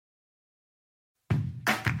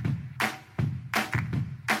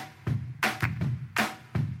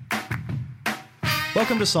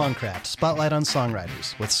Welcome to Songcraft, Spotlight on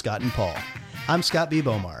Songwriters, with Scott and Paul. I'm Scott B.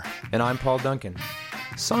 Bomar. And I'm Paul Duncan.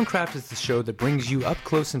 Songcraft is the show that brings you up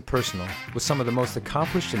close and personal with some of the most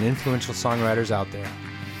accomplished and influential songwriters out there,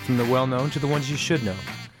 from the well-known to the ones you should know.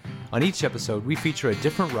 On each episode, we feature a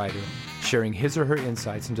different writer, sharing his or her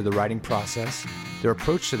insights into the writing process, their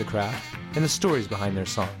approach to the craft, and the stories behind their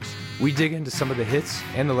songs. We dig into some of the hits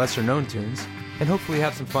and the lesser-known tunes, and hopefully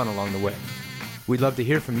have some fun along the way. We'd love to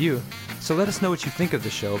hear from you, so let us know what you think of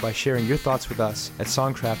the show by sharing your thoughts with us at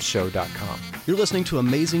songcraftshow.com. You're listening to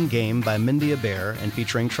Amazing Game by Mindy Abair and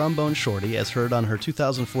featuring Trombone Shorty as heard on her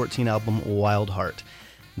 2014 album Wild Heart.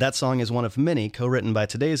 That song is one of many co-written by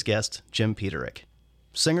today's guest, Jim Peterick.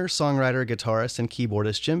 Singer, songwriter, guitarist, and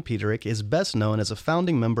keyboardist Jim Peterick is best known as a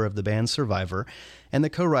founding member of the band Survivor and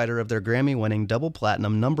the co-writer of their Grammy-winning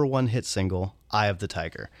double-platinum #1 hit single, Eye of the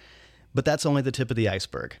Tiger. But that's only the tip of the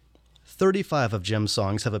iceberg. 35 of Jim's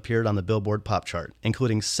songs have appeared on the Billboard Pop Chart,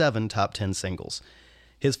 including 7 top 10 singles.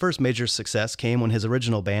 His first major success came when his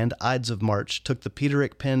original band, Ides of March, took the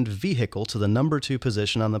Peterick-penned Vehicle to the #2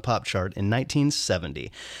 position on the pop chart in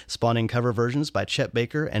 1970, spawning cover versions by Chet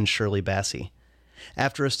Baker and Shirley Bassey.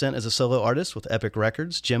 After a stint as a solo artist with Epic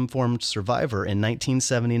Records, Jim formed Survivor in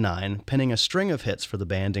 1979, penning a string of hits for the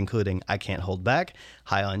band including I Can't Hold Back,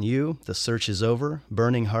 High on You, The Search is Over,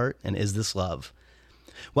 Burning Heart, and Is This Love?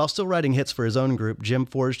 While still writing hits for his own group, Jim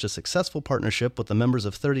forged a successful partnership with the members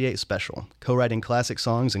of 38 Special, co-writing classic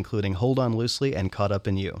songs including Hold On Loosely and Caught Up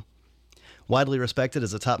in You. Widely respected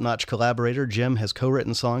as a top-notch collaborator, Jim has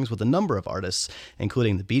co-written songs with a number of artists,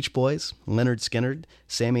 including the Beach Boys, Lynyrd Skynyrd,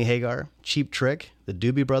 Sammy Hagar, Cheap Trick, the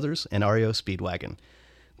Doobie Brothers, and REO Speedwagon.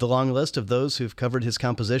 The long list of those who've covered his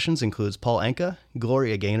compositions includes Paul Anka,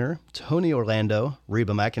 Gloria Gaynor, Tony Orlando,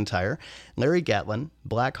 Reba McEntire, Larry Gatlin,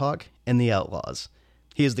 Black Hawk, and The Outlaws.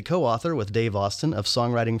 He is the co-author with Dave Austin of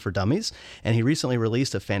Songwriting for Dummies, and he recently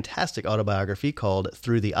released a fantastic autobiography called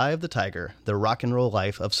Through the Eye of the Tiger, The Rock and Roll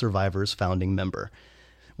Life of Survivor's Founding Member.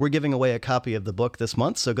 We're giving away a copy of the book this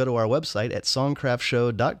month, so go to our website at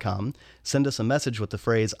songcraftshow.com, send us a message with the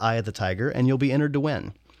phrase Eye of the Tiger, and you'll be entered to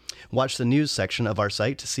win. Watch the news section of our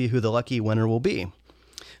site to see who the lucky winner will be.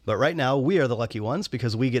 But right now, we are the lucky ones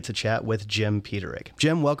because we get to chat with Jim Peterick.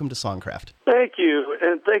 Jim, welcome to Songcraft. Thank you,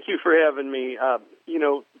 and thank you for having me.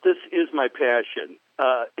 This is my passion.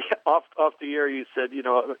 Off the air, you said,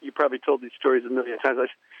 you probably told these stories a million times.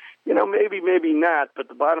 Maybe not, but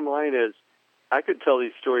the bottom line is I could tell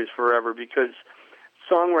these stories forever because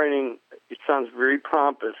songwriting, it sounds very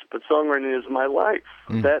pompous, but songwriting is my life.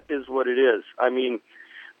 That is what it is. I mean,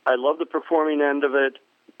 I love the performing end of it,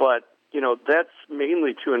 but that's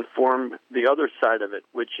mainly to inform the other side of it,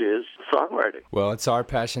 which is songwriting. Well, it's our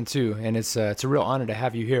passion too, and it's a real honor to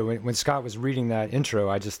have you here. When Scott was reading that intro,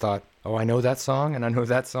 I just thought, oh, I know that song, and I know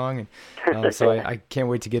that song, and so I can't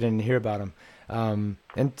wait to get in and hear about them.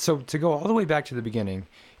 And so to go all the way back to the beginning,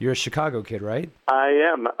 you're a Chicago kid, right? I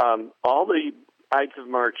am. All the Ides of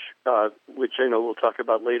March, which I know we'll talk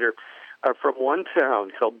about later, are from one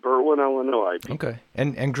town called Berwyn, Illinois. Okay.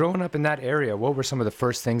 And growing up in that area, what were some of the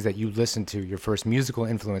first things that you listened to, your first musical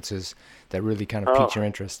influences that really kind of piqued your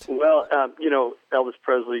interest? Well, Elvis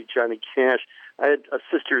Presley, Johnny Cash. I had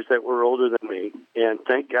sisters that were older than me, and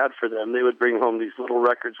thank God for them. They would bring home these little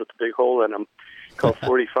records with a big hole in them called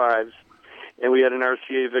 45s. And we had an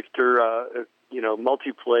RCA Victor,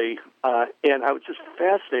 multiplay, and I was just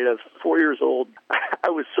fascinated. I was 4 years old. I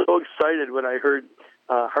was so excited when I heard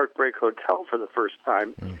Heartbreak Hotel for the first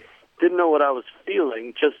time. Didn't know what I was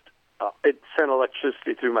feeling, just it sent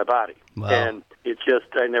electricity through my body. Wow. And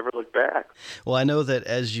I never looked back. Well, I know that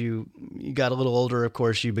as you got a little older, of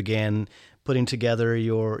course, you began putting together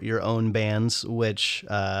your own bands, which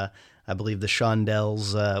I believe the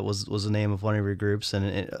Shondells was the name of one of your groups, and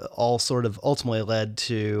it all sort of ultimately led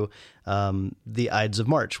to the Ides of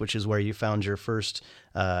March, which is where you found your first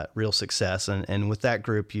real success. And with that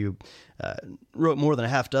group, you wrote more than a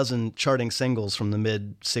half dozen charting singles from the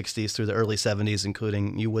mid-'60s through the early '70s,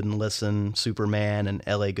 including You Wouldn't Listen, Superman, and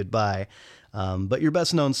L.A. Goodbye. But your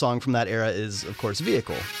best-known song from that era is, of course,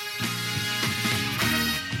 Vehicle.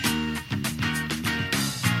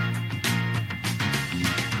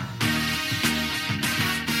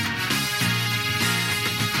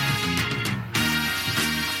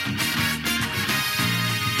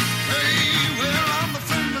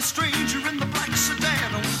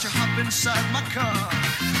 Inside my car,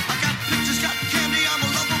 I got pictures, got candy, I'm a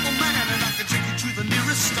lovable man, and I can take you to the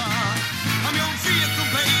nearest star. I'm your vehicle,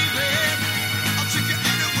 baby, I'll take you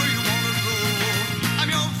anywhere you wanna go. I'm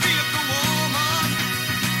your vehicle, woman,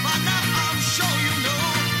 by now I'm sure you know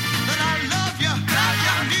that I love you,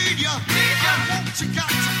 I need you, I want you, got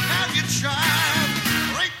to have you tried.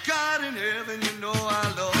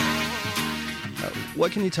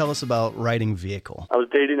 What can you tell us about Riding Vehicle? I was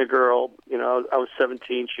dating a girl, I was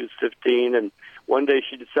 17, she was 15, and one day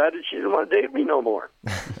she decided she didn't want to date me no more.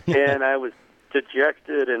 And I was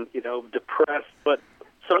dejected and, depressed, but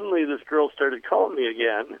suddenly this girl started calling me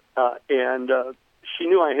again, and she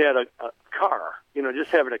knew I had a car. Just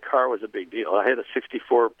having a car was a big deal. I had a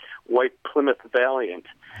 64 white Plymouth Valiant,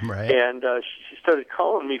 right? And she started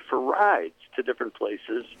calling me for rides to different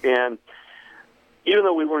places. And even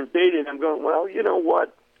though we weren't dating, I'm going, well, you know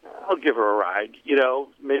what? I'll give her a ride.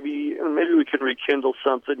 Maybe we can rekindle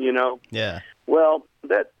something. Yeah. Well,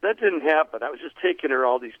 that didn't happen. I was just taking her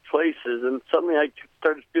all these places, and suddenly I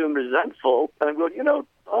started feeling resentful. And I'm going,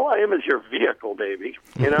 all I am is your vehicle, baby.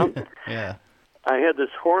 Yeah. I had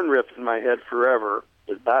this horn riff in my head forever.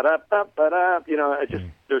 Ba-da-ba-ba-da.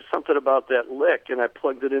 There's something about that lick, and I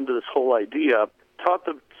plugged it into this whole idea. Taught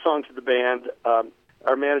the song to the band.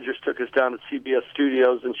 Our managers took us down to CBS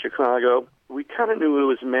Studios in Chicago. We kind of knew it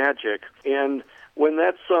was magic. And when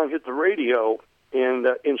that song hit the radio, and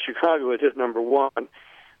in Chicago it hit number one,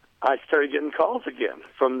 I started getting calls again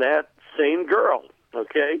from that same girl.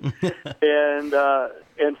 Okay, and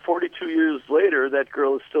 42 years later, that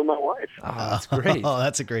girl is still my wife. Oh, that's great. Oh,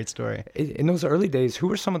 that's a great story. In those early days, who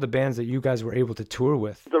were some of the bands that you guys were able to tour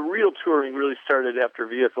with? The real touring really started after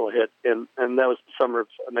Vehicle hit, and that was the summer of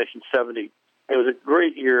 1970. It was a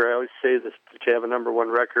great year. I always say this, to have a number one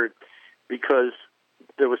record, because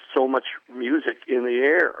there was so much music in the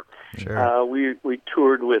air. Sure. We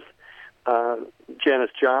toured with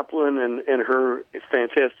Janis Joplin and her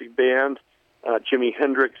fantastic band. Jimi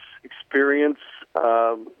Hendrix Experience,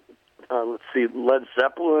 Led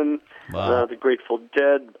Zeppelin, wow. the Grateful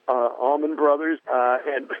Dead, Allman Brothers,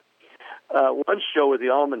 and one show with the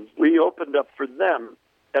Allmans. We opened up for them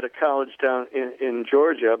at a college down in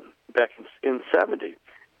Georgia back in 70.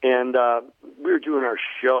 And we were doing our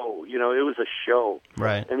show. It was a show.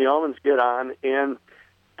 Right. And the Allmans get on, and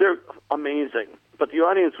they're amazing. But the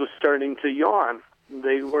audience was starting to yawn.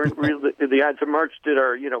 They weren't really. The Ides of March did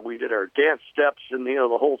we did our dance steps and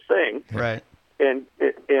the whole thing, right? And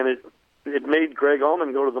it made Greg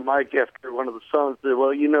Allman go to the mic after one of the songs. And say,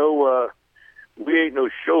 well, we ain't no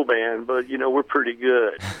show band, but we're pretty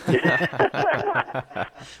good.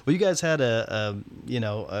 Well, you guys had a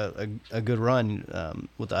good run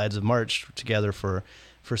with the Ides of March together for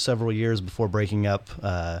several years before breaking up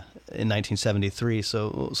in 1973.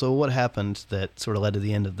 So what happened that sort of led to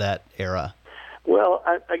the end of that era? Well,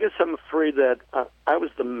 I guess I'm afraid that I was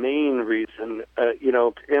the main reason,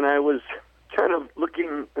 and I was kind of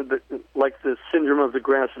looking like the syndrome of the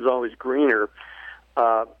grass is always greener.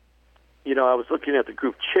 I was looking at the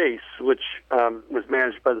group Chase, which was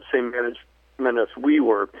managed by the same management as we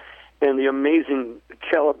were, and the amazing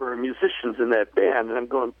caliber of musicians in that band. And I'm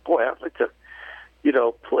going, boy, I'd like to,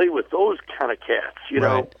 play with those kind of cats,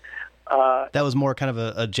 Right. That was more kind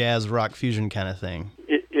of a jazz rock fusion kind of thing.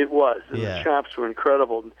 It was, and yeah. The chops were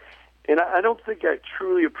incredible. And I don't think I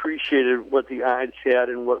truly appreciated what the Ides had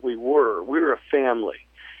and what we were. We were a family.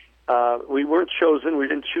 We weren't chosen. We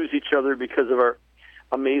didn't choose each other because of our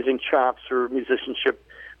amazing chops or musicianship.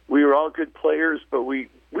 We were all good players, but we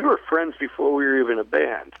were friends before we were even a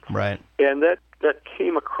band. Right. And that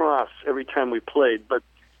came across every time we played. But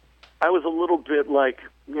I was a little bit like,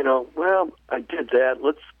 well, I did that.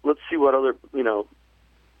 Let's see what other,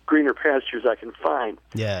 greener pastures I can find.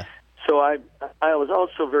 Yeah. So I was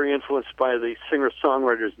also very influenced by the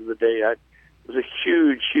singer-songwriters of the day. I was a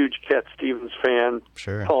huge Cat Stevens fan.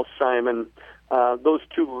 Sure. Paul Simon. Those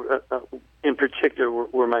two in particular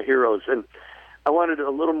were my heroes. And I wanted a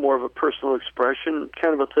little more of a personal expression,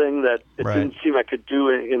 kind of a thing that it right. didn't seem I could do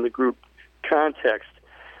in the group context.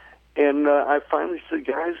 And I finally said,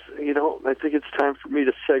 guys, I think it's time for me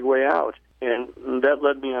to segue out. And that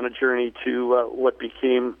led me on a journey to what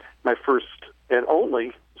became my first and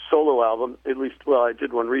only solo album, at least, well, I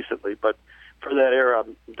did one recently, but for that era,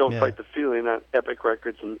 Don't Fight the Feeling on Epic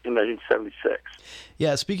Records in 1976.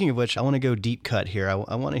 Yeah, speaking of which, I want to go deep cut here.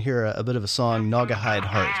 I want to hear a bit of a song, Naugahyde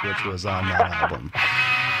Heart, which was on that album.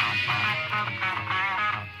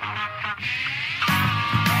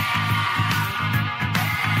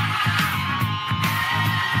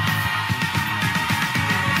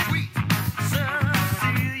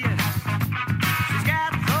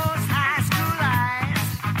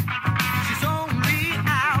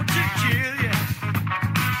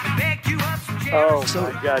 Oh, so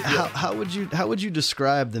my God, yeah. how would you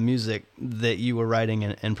describe the music that you were writing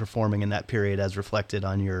and performing in that period as reflected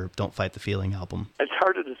on your Don't Fight the Feeling album? It's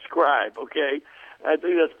hard to describe, okay? I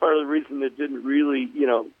think that's part of the reason it didn't really,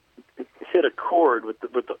 hit a chord with the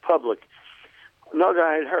public.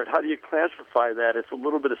 Naugahyde Heart, how do you classify that? It's a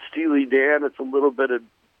little bit of Steely Dan. It's a little bit of,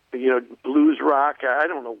 blues rock. I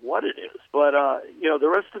don't know what it is. But, the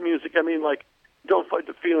rest of the music, I mean, like, Don't Fight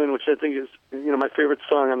the Feeling, which I think is, my favorite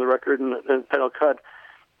song on the record and title cut.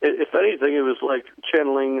 If anything, it was like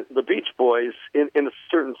channeling the Beach Boys in a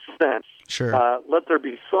certain sense. Sure. Let There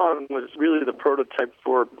Be Song was really the prototype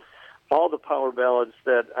for all the power ballads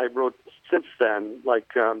that I wrote since then,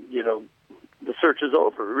 like, The Search Is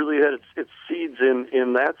Over. It really had its seeds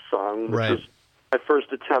in that song, which Right. was my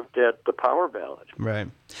first attempt at the power ballad. Right.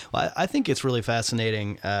 Well, I think it's really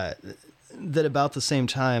fascinating that about the same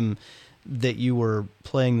time that you were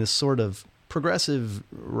playing this sort of progressive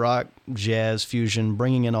rock, jazz fusion,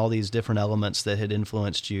 bringing in all these different elements that had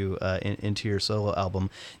influenced you into your solo album,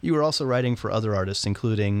 you were also writing for other artists,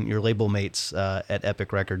 including your label mates at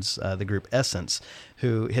Epic Records, the group Essence,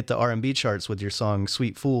 who hit the R&B charts with your song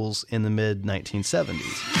Sweet Fools in the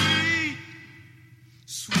mid-1970s.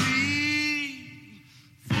 Sweet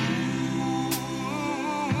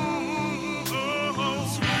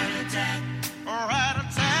fools, rat-a-tat,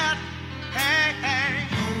 rat-a-tat, hey, hey.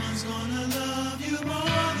 No one's gonna love you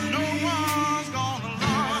more than me. No one's gonna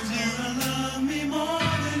love you. Gonna love me more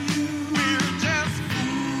than you. We're just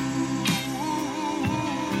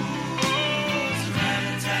fools,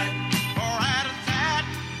 rat-a-tat, rat-a-tat,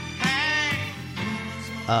 hey.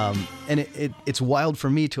 And it's wild for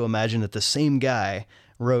me to imagine that the same guy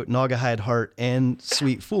wrote Naugahyde Heart and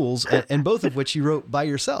Sweet Fools, and both of which you wrote by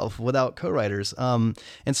yourself without co-writers. And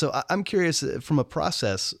so I'm curious, from a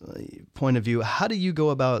process point of view, how do you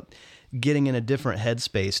go about getting in a different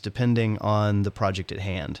headspace depending on the project at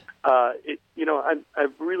hand?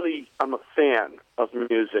 I'm a fan of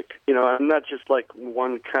music. I'm not just like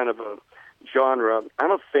one kind of a genre.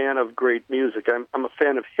 I'm a fan of great music. I'm a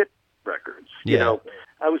fan of hit records. Yeah.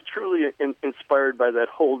 I was truly inspired by that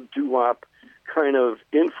whole doo-wop kind of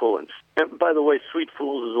influence. And by the way, Sweet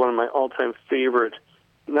Fools is one of my all-time favorite,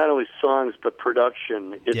 not only songs, but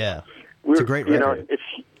production. It's a great record.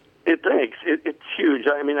 It's huge.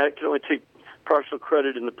 I mean, I can only take partial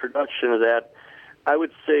credit in the production of that. I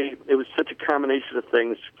would say it was such a combination of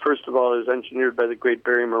things. First of all, it was engineered by the great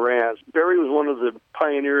Barry Moraz. Barry was one of the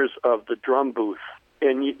pioneers of the drum booth.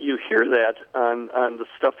 And you hear that on the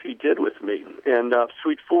stuff he did with me. And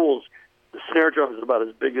Sweet Fools, the snare drum is about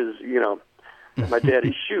as big as, my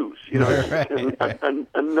daddy's shoes. Right.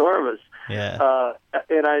 Enormous. Yeah.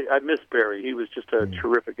 And I miss Barry. He was just a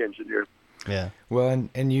terrific engineer. Yeah. Well,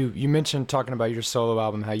 and you mentioned talking about your solo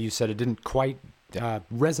album, how you said it didn't quite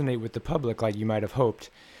resonate with the public like you might have hoped.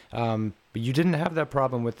 But you didn't have that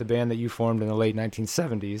problem with the band that you formed in the late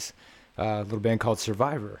 1970s, a little band called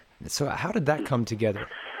Survivor. So how did that come together?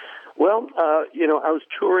 Well, I was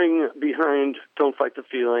touring behind Don't Fight the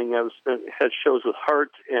Feeling. I had shows with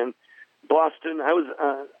Heart and Boston.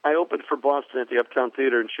 I opened for Boston at the Uptown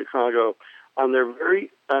Theater in Chicago on their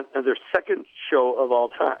their second show of all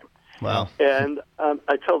time. Wow. And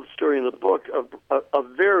I tell the story in the book of a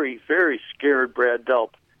very, very scared Brad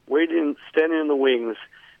Delp standing in the wings.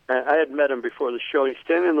 I had met him before the show. He's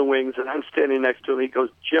standing in the wings, and I'm standing next to him. He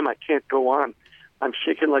goes, "Jim, I can't go on. I'm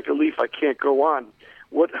shaking like a leaf. I can't go on.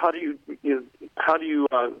 How do you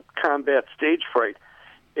combat stage fright?"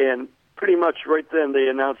 And pretty much right then they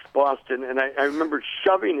announced Boston, and I remember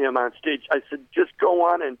shoving him on stage. I said, "Just go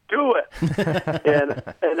on and do it." and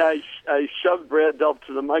I shoved Brad Delp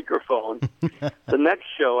to the microphone. The next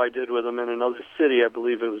show I did with him in another city, I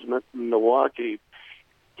believe it was Milwaukee.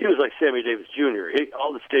 He was like Sammy Davis Jr.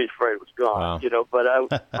 All the stage fright was gone, Wow. But I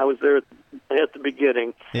was there at the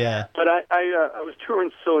beginning. Yeah. But I was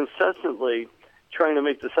touring so incessantly, trying to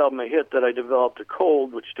make this album a hit, that I developed a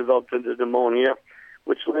cold, which developed into pneumonia,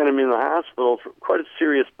 which landed me in the hospital for quite a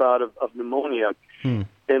serious bout of pneumonia.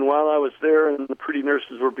 And while I was there and the pretty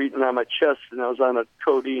nurses were beating on my chest and I was on a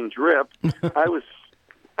codeine drip, I was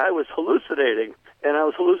hallucinating. And I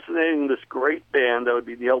was hallucinating this great band that would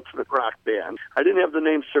be the ultimate rock band. I didn't have the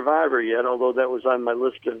name Survivor yet, although that was on my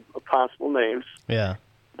list of possible names. Yeah.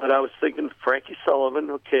 But I was thinking Frankie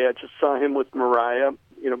Sullivan. Okay, I just saw him with Mariah,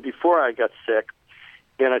 before I got sick.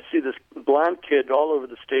 And I see this blonde kid all over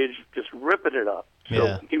the stage just ripping it up.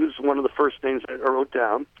 So he was one of the first names I wrote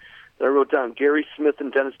down. I wrote down Gary Smith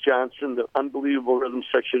and Dennis Johnson, the unbelievable rhythm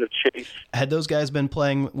section of Chase. Had those guys been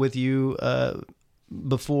playing with you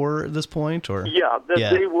before this point, or? Yeah,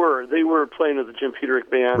 they were playing with the Jim Peterick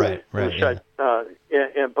band. Right. But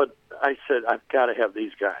I said, I've got to have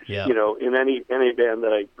these guys, Yeah. In any band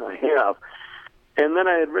that I have. And then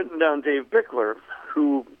I had written down Dave Bickler,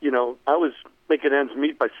 who, I was making ends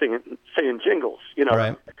meet by singing jingles,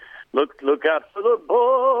 Right. Look out for the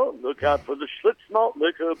bull, look out for the Schlitz malt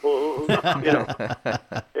liquor bull,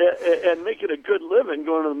 and making a good living,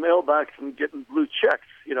 going to the mailbox and getting blue checks,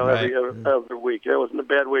 every other week. That wasn't a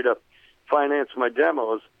bad way to finance my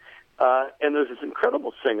demos. And there's this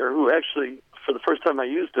incredible singer who actually, for the first time I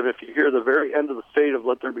used him, if you hear the very end of the fade of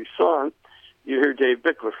Let There Be Song, you hear Dave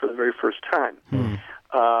Bickler for the very first time.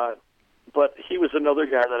 But he was another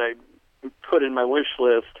guy that I put in my wish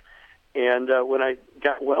list. And when I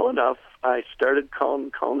got well enough, I started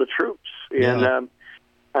calling the troops. And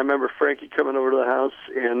I remember Frankie coming over to the house,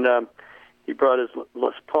 and he brought his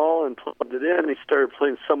Les Paul and plugged it in, and he started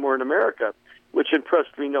playing Somewhere in America, which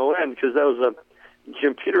impressed me no end, because that was a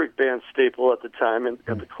Jim Peterick band staple at the time at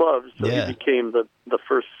the clubs. So he became the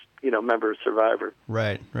first member of Survivor.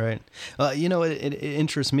 Right. It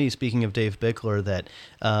interests me, speaking of Dave Bickler, that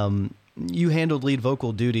you handled lead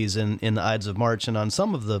vocal duties in the Ides of March and on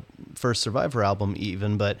some of the first Survivor album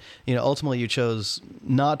even, but ultimately you chose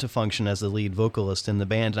not to function as the lead vocalist in the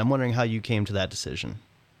band, and I'm wondering how you came to that decision.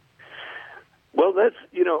 Well, that's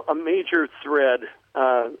a major thread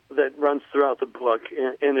that runs throughout the book,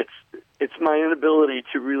 and it's my inability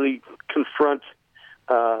to really confront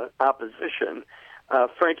opposition.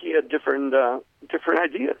 Frankie had different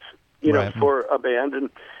ideas, right. for a band, and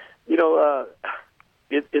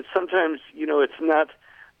it's sometimes it's not.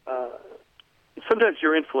 Sometimes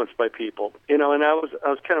you're influenced by people, and I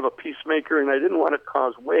was kind of a peacemaker, and I didn't want to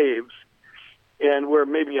cause waves, and where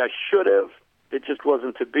maybe I should have, it just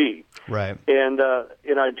wasn't to be. Right. And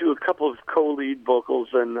I do a couple of co-lead vocals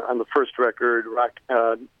on the first record,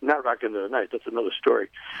 not Rock Into the Night, that's another story,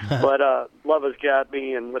 but Love Has Got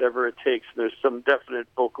Me and Whatever It Takes. There's some definite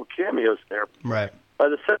vocal cameos there. Right. By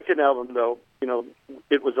the second album, though,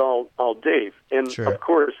 it was all Dave, and sure. Of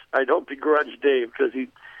course I don't begrudge Dave because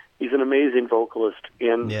he's an amazing vocalist,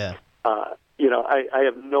 and I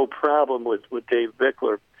have no problem with Dave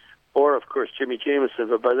Bickler. Or, of course, Jimmy Jamison.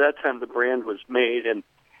 But by that time, the brand was made, and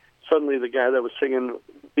suddenly the guy that was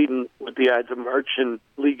leading with the Ides of March and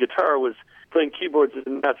lead guitar was playing keyboards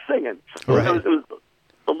and not singing. So right. it was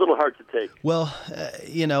a little hard to take. Well,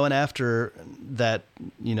 and after that,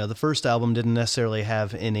 the first album didn't necessarily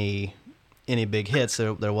have any big hits.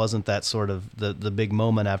 There wasn't that sort of the big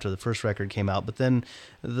moment after the first record came out. But then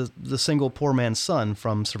the single Poor Man's Son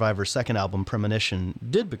from Survivor's second album, Premonition,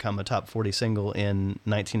 did become a top 40 single in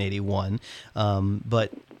 1981.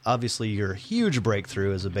 But obviously your huge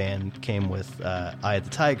breakthrough as a band came with Eye of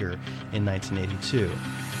the Tiger in 1982.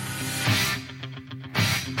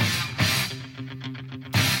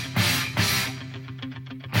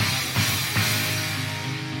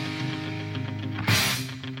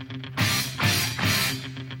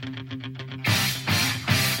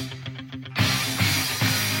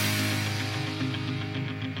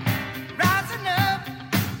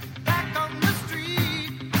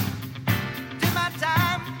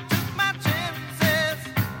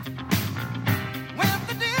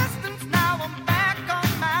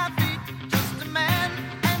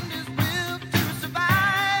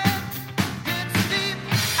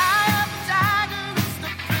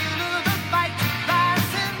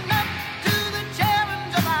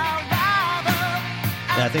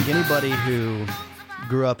 I think anybody who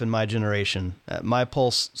grew up in my generation, my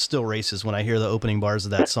pulse still races when I hear the opening bars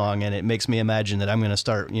of that song, and it makes me imagine that I'm going to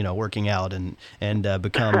start, working out and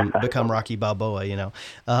become Rocky Balboa,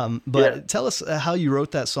 But tell us how you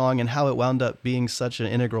wrote that song and how it wound up being such an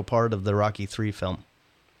integral part of the Rocky III film.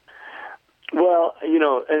 Well,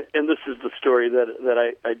 and this is the story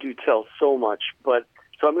that I do tell so much, but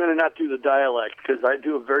so I'm going to not do the dialect because I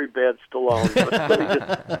do a very bad Stallone. But let me just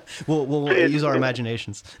we'll use our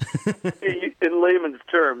imaginations. In layman's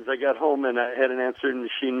terms, I got home and I had an answering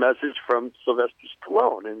machine message from Sylvester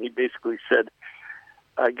Stallone, and he basically said,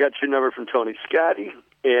 "I got your number from Tony Scotti,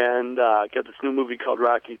 and I got this new movie called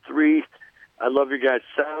Rocky III. I love your guys'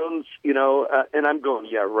 sounds, and I'm going,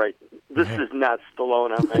 yeah, right. This is not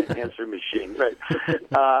Stallone on my answering machine, right?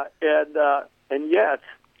 And yet,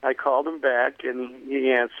 I called him back, and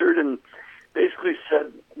he answered and basically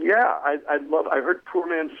said, yeah, I heard Poor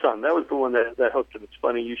Man's Son. That was the one that hooked him. It's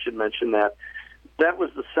funny you should mention that. That was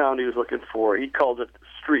the sound he was looking for. He called it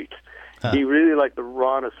street. Huh. He really liked the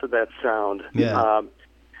rawness of that sound. Yeah.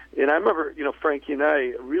 And I remember, Frankie and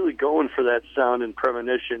I really going for that sound in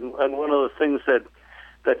Premonition. And one of the things that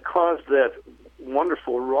caused that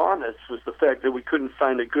wonderful rawness was the fact that we couldn't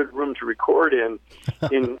find a good room to record in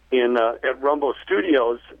at Rumbo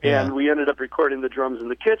Studios, and we ended up recording the drums in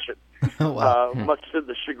the kitchen. Wow. Much to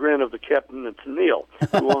the chagrin of the captain and Tennille,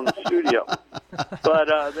 who owned the studio. But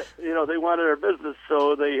they wanted our business,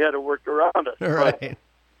 so they had to work around us. Right.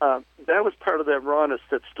 that was part of that rawness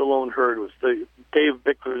that Stallone heard, was the Dave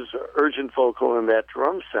Bickler's urgent vocal and that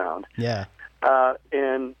drum sound. Yeah.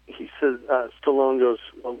 And he says, Stallone goes,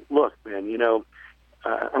 well, look, man, you know,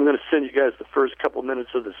 I'm going to send you guys the first couple minutes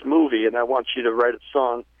of this movie, and I want you to write a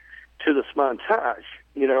song to this montage,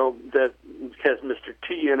 you know, that has Mr.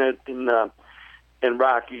 T in it and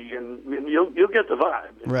Rocky, and you'll get the vibe.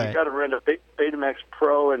 Right. You got to rent a Betamax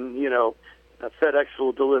Pro, and you know, FedEx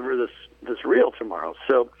will deliver this reel tomorrow.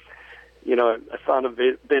 So, you know, I found a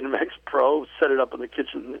Betamax Pro, set it up on the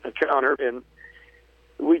kitchen counter, and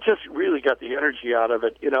we just really got the energy out of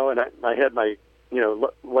it, you know. And I had my, you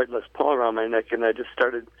know, white Les Paul around my neck, and I just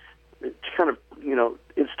started kind of, you know,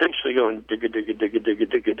 instinctually going digga digga digga digga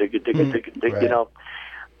digga digga digga digga digga, right. you know.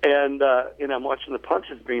 And I'm watching the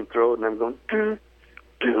punches being thrown, and I'm going dun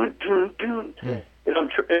dun dun dun. Mm.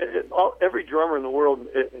 And every drummer in the world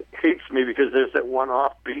hates me because there's that one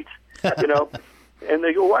off beat, you know. And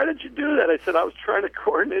they go, "Why did you do that?" I said, "I was trying to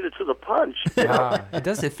coordinate it to the punch." It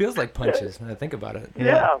does. It feels like punches when I think about it.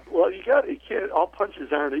 Yeah. Well, you can't. All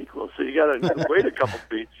punches aren't equal, so you got to wait a couple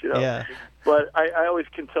beats, you know. Yeah. But I always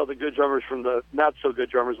can tell the good drummers from the not so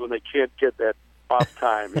good drummers when they can't get that off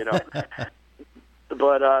time, you know.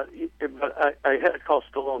 But I had to call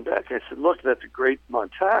Stallone back. I said, "Look, that's a great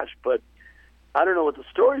montage, but I don't know what the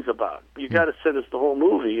story's about. You got to send us the whole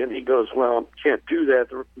movie." And he goes, "Well, can't do that.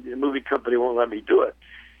 The movie company won't let me do it."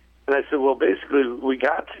 And I said, "Well, basically, we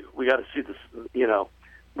got to see this. You know,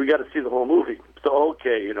 we got to see the whole movie." So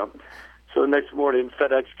okay, you know. So the next morning,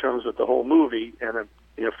 FedEx comes with the whole movie, and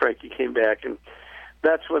you know, Frankie came back, and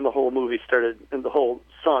that's when the whole movie started, and the whole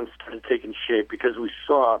song started taking shape because we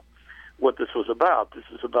saw what this was about. This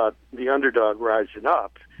is about the underdog rising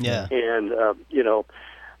up. Yeah. And you know.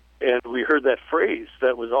 And we heard that phrase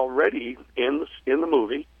that was already in the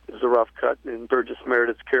movie. It was a rough cut, and Burgess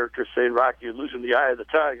Meredith's character saying, "Rocky, you're losing the eye of the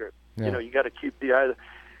tiger. Yeah. You know, you got to keep the eye."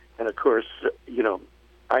 And of course, you know,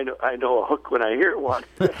 I know a hook when I hear one.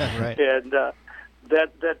 Right. And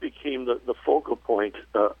that became the focal point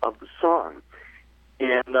of the song.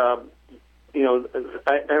 And you know,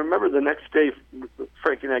 I remember the next day,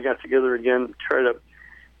 Frankie and I got together again, tried to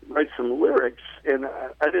write some lyrics, and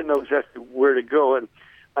I didn't know exactly where to go. And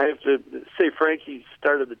I have to say, Frankie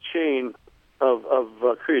started the chain of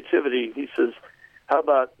creativity. He says, "How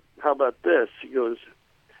about this?" He goes,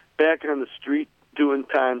 "Back on the street, doing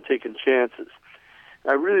time, taking chances."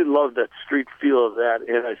 I really loved that street feel of that,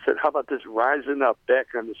 and I said, "How about this? Rising up,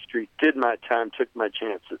 back on the street, did my time, took my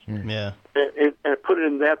chances." Yeah. And I put it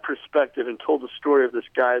in that perspective and told the story of this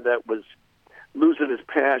guy that was losing his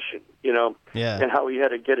passion, you know, Yeah. and how he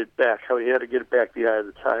had to get it back, the eye of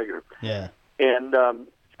the tiger. Yeah. And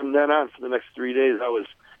from then on, for the next 3 days, I was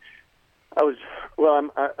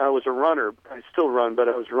a runner. I still run, but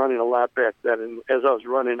I was running a lot back then. And as I was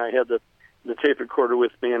running, I had the tape recorder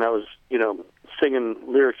with me, and I was, you know, singing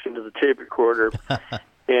lyrics into the tape recorder.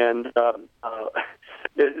 And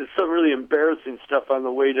it's some really embarrassing stuff on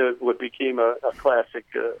the way to what became a classic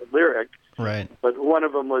lyric. Right. But one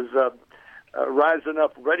of them was "Rising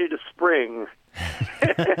up, ready to spring."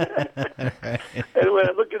 Right. And when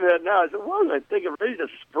I look at that now, I said, "What was I thinking? Ready to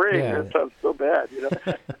spring?" Yeah. That sounds so bad, you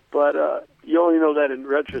know. But you only know that in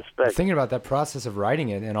retrospect. Thinking about that process of writing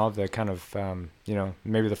it and all the kind of, you know,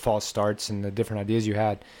 maybe the false starts and the different ideas you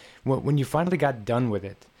had, when you finally got done with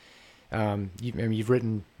it, you've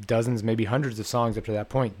written dozens, maybe hundreds of songs up to that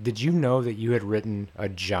point. Did you know that you had written a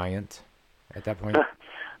giant at that point?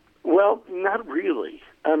 Well, not really.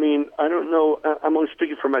 I mean, I don't know. I'm only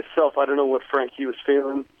speaking for myself. I don't know what Frankie was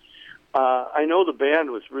feeling. I know the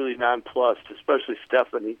band was really nonplussed, especially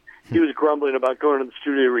Stephanie. He was grumbling about going to the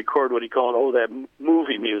studio to record what he called, that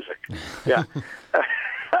movie music. Yeah.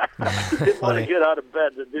 He didn't want to get out of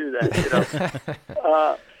bed to do that, you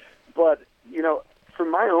know. But, you know, for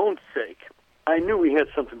my own sake, I knew we had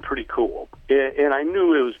something pretty cool. And I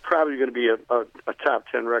knew it was probably going to be a top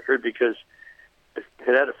 10 record because it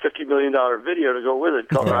had a $50 million video to go with it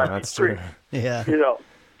called Rocky That's III. true. Yeah. You know,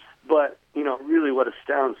 but, you know, really what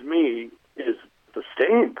astounds me is the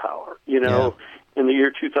staying power. You know, in the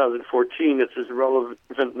year 2014, it's as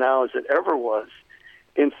relevant now as it ever was.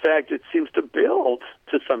 In fact, it seems to build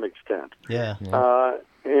to some extent. Yeah.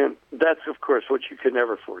 And that's, of course, what you could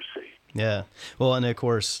never foresee. Yeah. Well, and of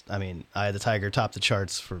course, I mean, Eye of the Tiger topped the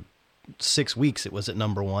charts for 6 weeks. It was at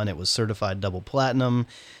 #1. It was certified double platinum.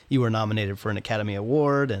 You were nominated for an Academy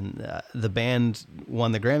Award, and the band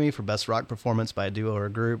won the Grammy for Best Rock Performance by a Duo or a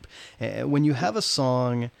Group. And when you have a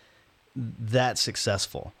song that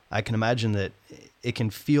successful, I can imagine that it can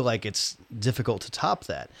feel like it's difficult to top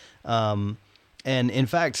that. And in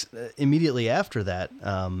fact, immediately after that,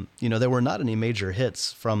 there were not any major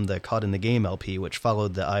hits from the Caught in the Game LP, which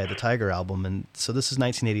followed the Eye of the Tiger album. And so this is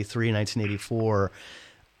 1983, 1984.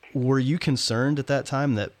 Were you concerned at that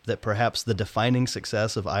time that perhaps the defining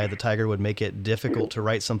success of Eye of the Tiger would make it difficult to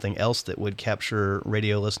write something else that would capture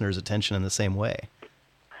radio listeners' attention in the same way?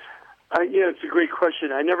 It's a great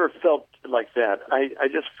question. I never felt like that. I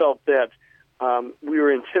just felt that we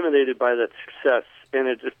were intimidated by that success, and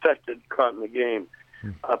it affected Caught in the Game.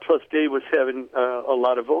 Plus, Dave was having a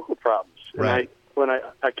lot of vocal problems. Right. And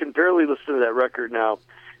I can barely listen to that record now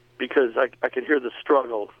because I can hear the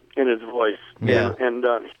struggle in his voice. Yeah. And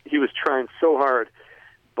he was trying so hard,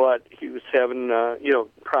 but he was having,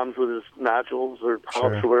 problems with his nodules or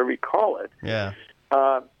polyps or whatever you call it. Yeah.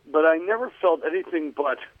 But I never felt anything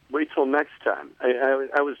but wait till next time.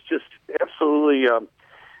 I was just absolutely,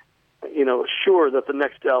 sure that the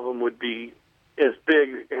next album would be as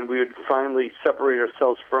big and we would finally separate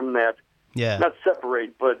ourselves from that. Yeah. Not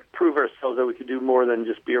separate, but prove ourselves that we could do more than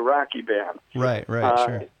just be a Rocky band. Right,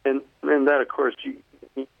 sure. And that, of course,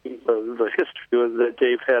 the history was that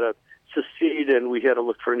Dave had to secede and we had to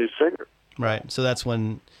look for a new singer. Right. So that's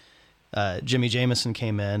when Jimmy Jamison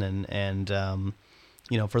came in and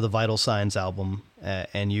for the Vital Signs album,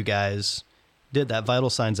 and you guys did that. Vital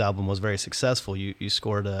Signs album was very successful. You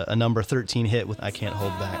scored a number 13 hit with I Can't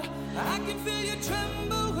Hold Back. I can feel you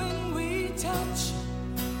tremble when we touch,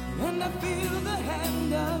 and I feel the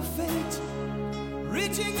hand of fate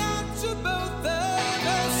reaching out to both of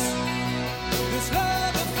us. This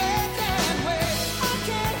love affair can't wait. I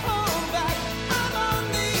can't hold back. I'm on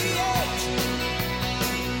the edge.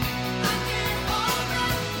 I can't hold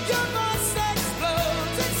back. Your voice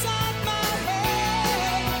explodes inside my head.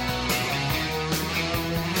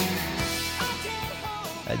 I can't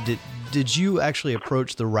hold back. Did you actually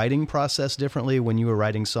approach the writing process differently when you were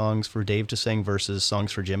writing songs for Dave to sing versus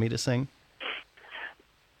songs for Jimmy to sing?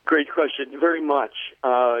 Great question. Very much.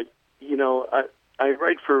 I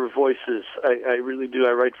write for voices. I really do.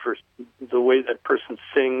 I write for the way that person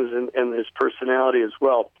sings and his personality as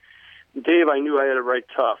well. Dave, I knew I had to write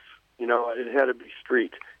tough. It had to be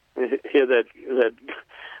street. He had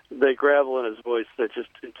that gravel in his voice that just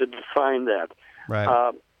to define that.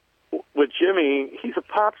 Right. With Jimmy, he's a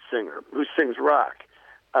pop singer who sings rock.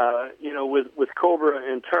 With Cobra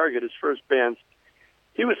and Target, his first bands,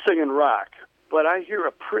 he was singing rock. But I hear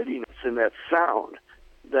a prettiness in that sound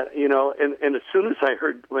that, and as soon as I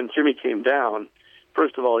heard when Jimmy came down,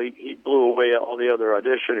 first of all, he blew away all the other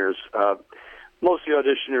auditioners. Most of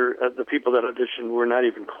the people that auditioned were not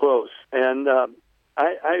even close. And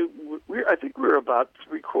I think we were about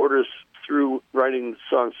 3/4 through writing the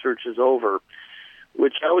song Search Is Over,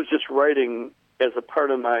 which I was just writing as a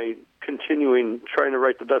part of my continuing trying to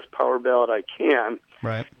write the best power ballad I can.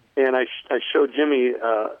 Right. And I showed Jimmy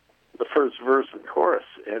the first verse and chorus,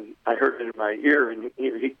 and I heard it in my ear, and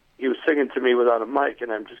he was singing to me without a mic,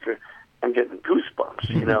 and I'm getting goosebumps,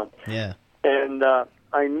 Yeah. And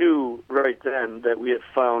I knew right then that we had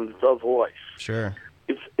found the voice. Sure.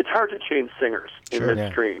 It's hard to change singers in Sure,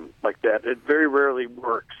 midstream like that. It very rarely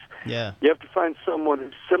works. Yeah. You have to find someone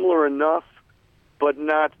who's similar enough, but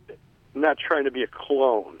not trying to be a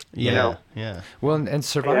clone. Yeah. Well, and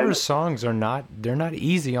Survivor's songs they're not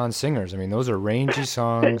easy on singers. I mean, those are rangy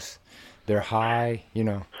songs. They're high,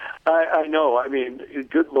 I know. I mean,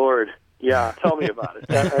 good Lord. Yeah, tell me about it.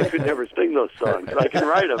 I could never sing those songs. I can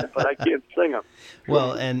write them, but I can't sing them.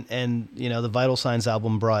 Well, and the Vital Signs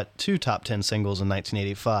album brought 2 top 10 singles in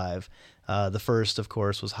 1985. The first, of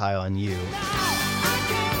course, was High on You. I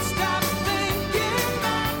can't stop thinking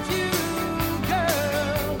about you,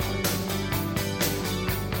 girl.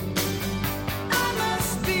 I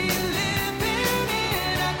must be living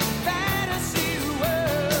in a fantasy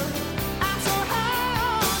world. I'm so high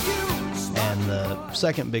on you. And the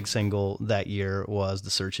second big single that year was The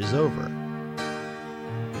Search Is Over.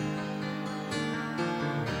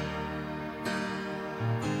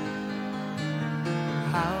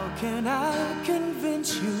 How can I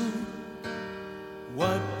convince you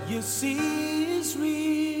what you see is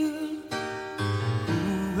real?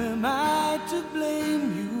 Who am I to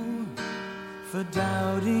blame you for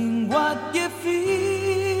doubting what you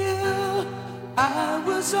feel? I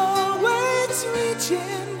was always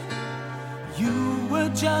reaching. You were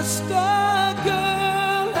just a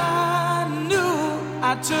girl I knew.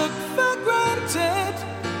 I took for granted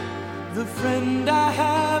the friend I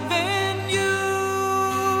have in you.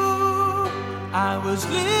 I was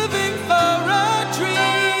living for a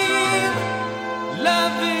dream,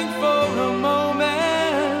 loving for a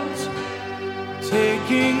moment,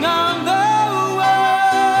 taking on the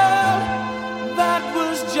world. That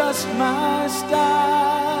was just my style.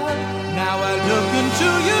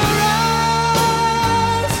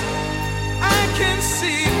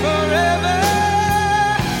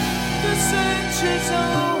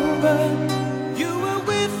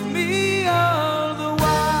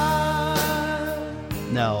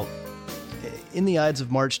 In the Ides of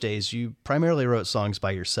March days, you primarily wrote songs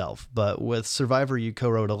by yourself, but with Survivor, you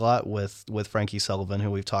co-wrote a lot with Frankie Sullivan, who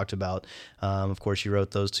we've talked about. Of course, you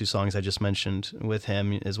wrote those 2 songs I just mentioned with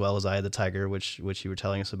him, as well as Eye of the Tiger, which you were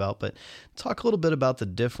telling us about. But talk a little bit about the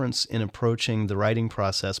difference in approaching the writing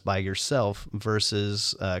process by yourself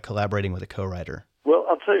versus collaborating with a co-writer. Well,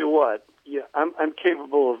 I'll tell you what. Yeah, I'm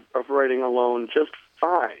capable of writing alone just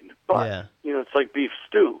fine. But, it's like beef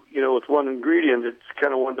stew. With one ingredient, it's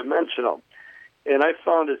kind of one-dimensional. And I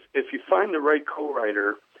found if you find the right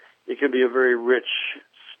co-writer, it can be a very rich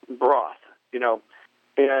broth,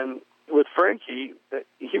 And with Frankie,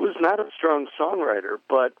 he was not a strong songwriter,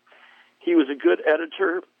 but he was a good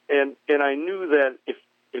editor. And I knew that if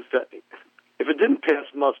it didn't pass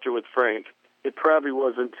muster with Frank, it probably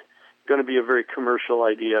wasn't going to be a very commercial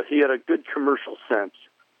idea. He had a good commercial sense.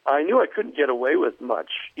 I knew I couldn't get away with much,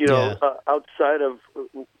 outside of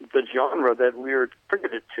the genre that we were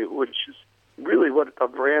targeted to, which is really what a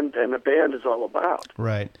brand and a band is all about.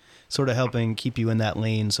 Right. Sort of helping keep you in that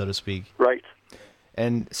lane, so to speak. Right.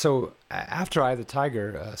 And so after Eye of the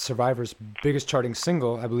Tiger, Survivor's biggest charting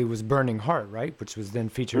single, I believe, was Burning Heart, right? Which was then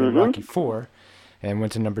featured in Rocky IV and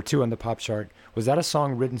went to number 2 on the pop chart. Was that a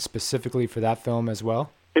song written specifically for that film as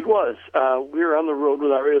well? It was. We were on the road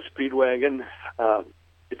with REO Speedwagon.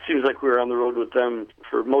 It seems like we were on the road with them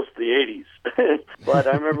for most of the 80s. But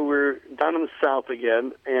I remember we were down in the South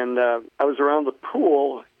again, and I was around the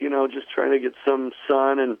pool, just trying to get some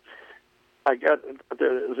sun, and I got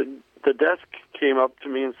the desk came up to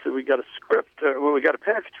me and said, we got a script, we got a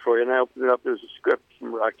package for you. And I opened it up, there's a script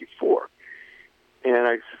from Rocky IV. And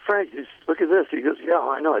I said, Frank, look at this. He goes, yeah,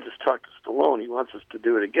 I know. I just talked to Stallone. He wants us to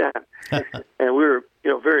do it again. And we were,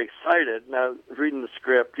 very excited. And I was reading the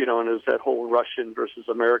script, and it was that whole Russian versus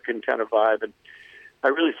American kind of vibe. And I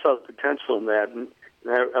really saw the potential in that. And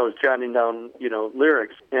I was jotting down,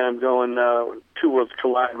 lyrics. And I'm going, 2 worlds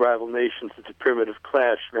collide, rival nations. It's a primitive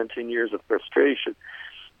clash, venting years of frustration.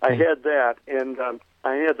 I had that. And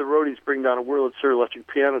I had the roadies bring down a Wurlitzer electric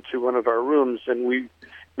piano to one of our rooms. And me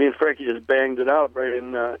and Frankie just banged it out right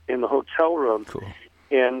in the hotel room. Cool.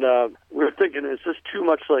 And we were thinking, is this too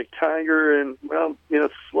much like Tiger? And,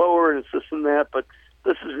 it's slower and it's this and that. But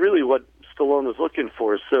this is really what Stallone was looking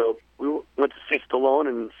for. So we went to see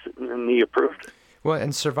Stallone, and he approved it. Well,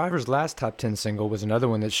 and Survivor's last top 10 single was another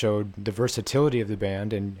one that showed the versatility of the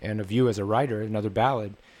band and of you as a writer, another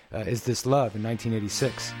ballad, Is This Love, in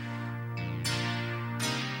 1986.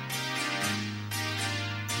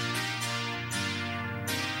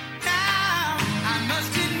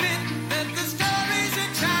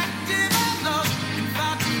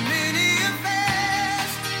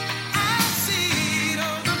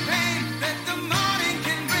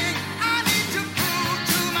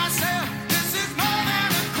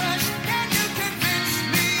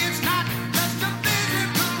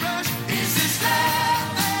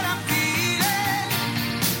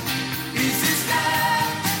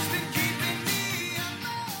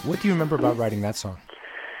 What do you remember about writing that song?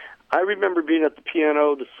 I remember being at the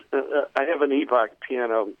piano. I have an Evoc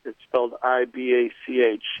piano. It's spelled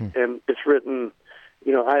I-B-A-C-H, and it's written,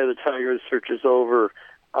 Eye of the Tiger, Search Is Over.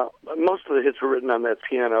 Most of the hits were written on that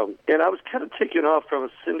piano. And I was kind of taken off from a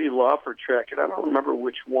Cyndi Lauper track, and I don't remember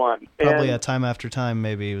which one. Probably a Time After Time,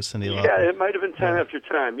 maybe it was Cyndi Lauper. Yeah, it might have been Time After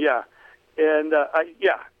Time, yeah. And,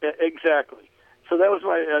 exactly. So that was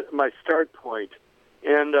my start point.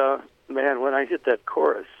 And, man, when I hit that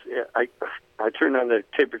chorus, I turned on the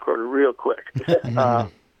tape recorder real quick.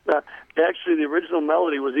 Actually, the original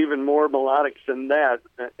melody was even more melodic than that,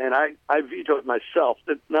 and I vetoed myself.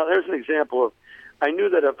 Now, there's an example of, I knew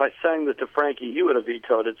that if I sang that to Frankie, he would have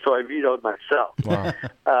vetoed it, so I vetoed myself.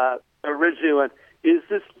 Wow. Originally went, is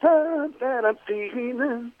this love that I'm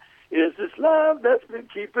feeling? Is this love that's been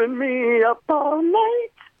keeping me up all night?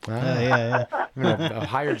 Yeah. A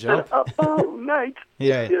higher jump. Up all night.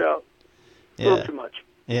 Yeah. A little too much.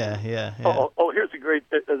 Yeah. Oh, here's a great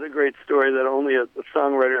story that only a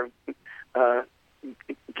songwriter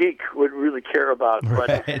geek would really care about.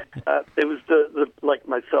 But it was the like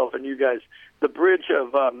myself and you guys, the bridge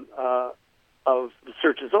of The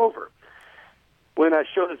Search Is Over. When I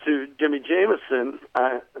showed it to Jimmy Jameson,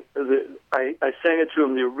 I sang it to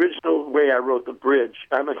him the original way I wrote the bridge.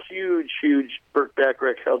 I'm a huge Burt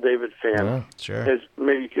Bacharach, Hal David fan. Yeah, sure. As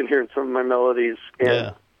maybe you can hear in some of my melodies.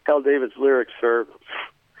 And Hal David's lyrics are,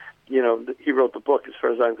 he wrote the book as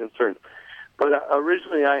far as I'm concerned. But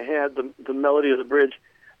originally I had the melody of the bridge.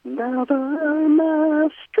 Now the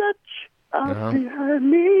miles stretch out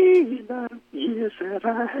behind me, the years that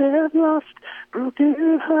I have lost,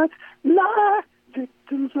 broken hearts, like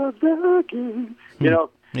victims of the game.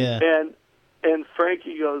 Yeah. And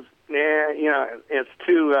Frankie goes, nah,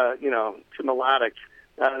 too melodic.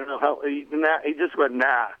 I don't know how he just went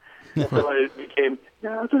nah. So it became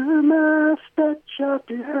now the mask that shot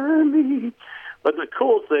behind me. But the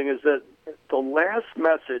cool thing is that the last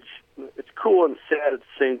message, it's cool and sad at the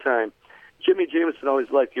same time. Jimmy Jameson always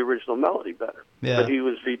liked the original melody better, but he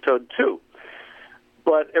was vetoed too.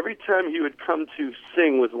 But every time he would come to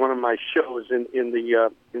sing with one of my shows in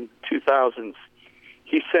the 2000s,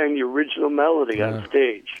 he sang the original melody on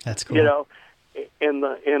stage. That's cool. And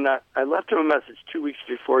I left him a message 2 weeks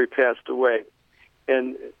before he passed away,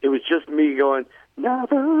 and it was just me going, "Now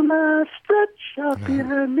the mask that shot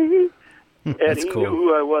behind me." And he knew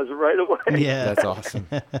who I was right away. Yeah, that's awesome.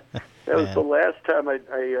 That was the last time I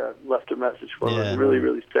left a message for him. It was really,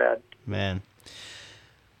 really sad. Man.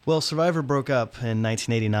 Well, Survivor broke up in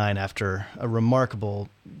 1989 after a remarkable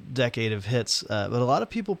decade of hits, but a lot of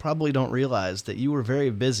people probably don't realize that you were very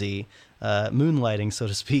busy moonlighting, so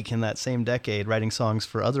to speak, in that same decade, writing songs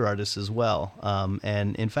for other artists as well.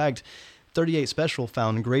 And in fact, 38 Special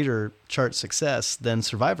found greater chart success than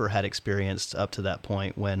Survivor had experienced up to that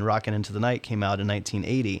point when Rockin' Into the Night came out in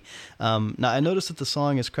 1980. Now, I noticed that the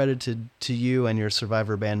song is credited to you and your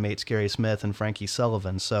Survivor bandmates Gary Smith and Frankie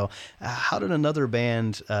Sullivan. So how did another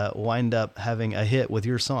band wind up having a hit with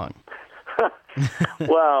your song?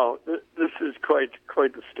 Wow, this is quite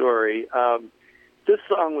the story. This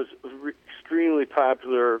song was extremely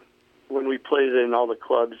popular when we played it in all the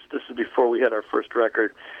clubs. This is before we had our first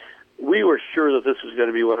record. We were sure that this was going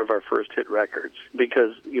to be one of our first hit records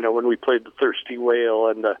because, when we played the Thirsty Whale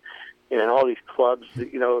and all these clubs,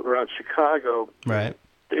 around Chicago, right,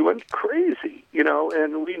 they went crazy,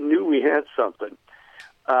 and we knew we had something.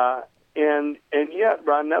 And yet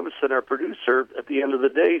Ron Nevison, our producer, at the end of the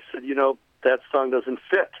day said, that song doesn't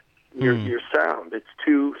fit your sound. It's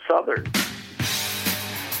too Southern.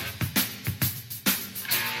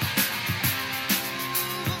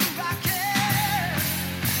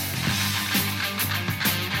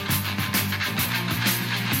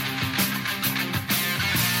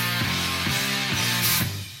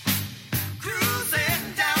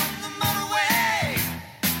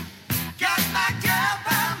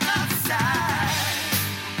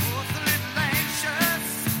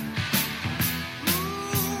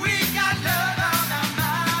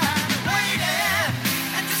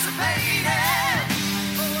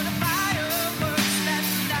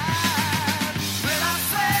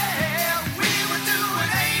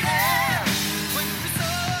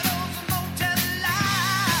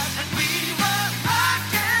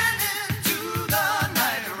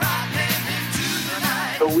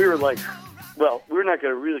 We were like, well, we're not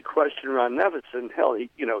going to really question Ron Nevison. Hell,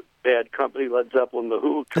 Bad Company, Led Zeppelin, The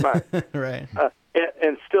Who, come on. Right.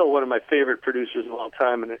 And still one of my favorite producers of all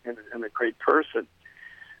time and a great person.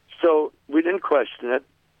 So we didn't question it,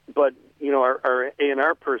 but, our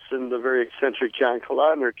A&R person, the very eccentric John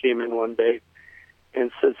Kalodner, came in one day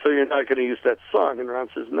and said, "So you're not going to use that song?" And Ron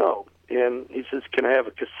says, "No." And he says, "Can I have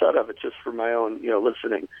a cassette of it just for my own,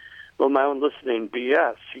 listening?" Well, my own listening,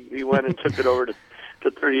 BS. He went and took it over to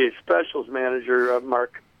 38 Specials manager,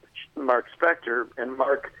 Mark Spector, and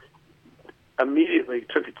Mark immediately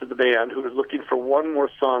took it to the band, who was looking for one more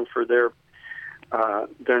song for their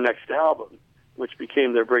next album, which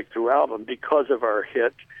became their breakthrough album because of our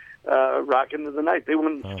hit, Rockin' Into the Night. They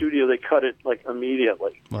went in the studio, they cut it like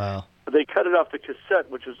immediately. Wow. They cut it off the cassette,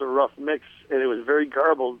 which was a rough mix, and it was very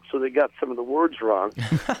garbled, so they got some of the words wrong,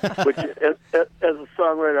 which as a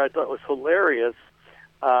songwriter I thought was hilarious.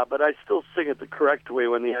 But I still sing it the correct way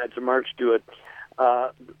when the Ides of March do it.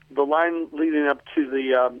 The line leading up to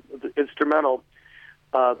the instrumental,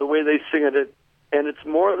 the way they sing it, and it's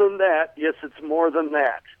more than that. Yes, it's more than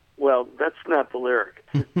that. Well, that's not the lyric.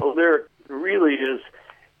 The lyric really is,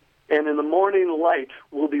 and in the morning light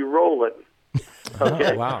we'll be rolling.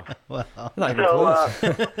 Okay. Oh, wow. Wow.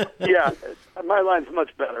 So, yeah, my line's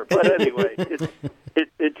much better. But anyway, it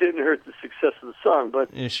didn't hurt the success of the song.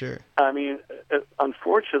 But Yeah, sure. I mean,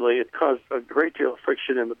 unfortunately, it caused a great deal of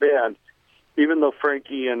friction in the band. Even though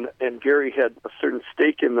Frankie and Gary had a certain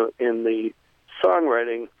stake in the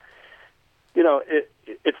songwriting,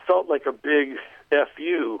 it felt like a big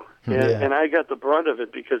FU, and I got the brunt of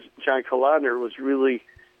it because John Kalodner was really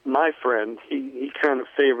my friend. He kind of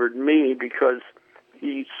favored me because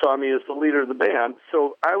he saw me as the leader of the band.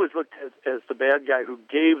 So I was looked at as the bad guy who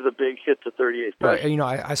gave the big hit to 38 Special.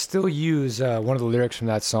 Well, I still use one of the lyrics from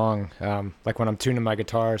that song, like when I'm tuning my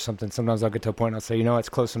guitar or something. Sometimes I'll get to a point and I'll say, it's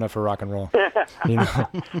close enough for rock and roll.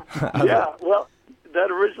 Yeah, well, that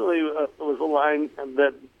originally was a line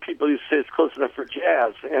that people used to say it's close enough for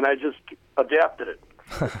jazz, and I just adapted it.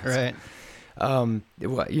 Right.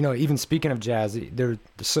 Even speaking of jazz,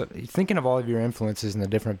 thinking of all of your influences and the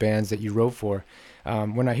different bands that you wrote for.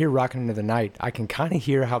 When I hear "Rockin' Into the Night," I can kind of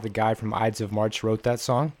hear how the guy from Ides of March wrote that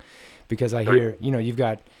song, because I hear, you've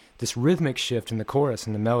got this rhythmic shift in the chorus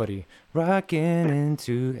and the melody, rockin'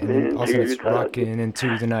 into, and then also it's rockin'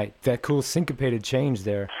 into the night. That cool syncopated change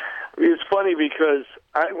there. It's funny because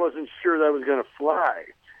I wasn't sure that was going to fly,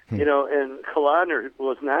 and Kalodner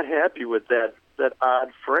was not happy with that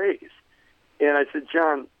odd phrase. And I said,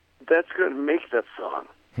 John, that's going to make that song,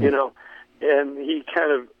 and he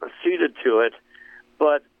kind of acceded to it.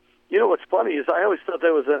 But, what's funny is I always thought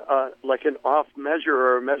that was like an off measure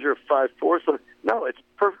or a measure of 5/4. So, no, it's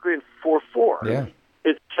perfectly in 4/4. Yeah.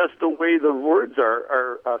 It's just the way the words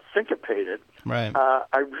are syncopated. Right.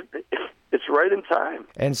 It's right in time.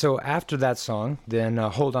 And so after that song, then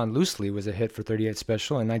Hold On Loosely was a hit for 38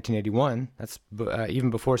 Special in 1981. That's even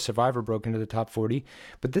before Survivor broke into the top 40.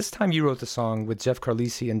 But this time you wrote the song with Jeff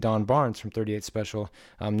Carlisi and Don Barnes from 38 Special,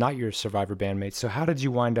 not your Survivor bandmates. So how did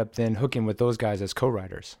you wind up then hooking with those guys as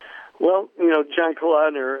co-writers? Well, John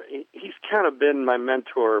Kalodner, he's kind of been my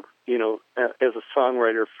mentor, as a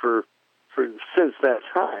songwriter for since that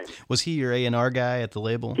time. Was he your A&R guy at the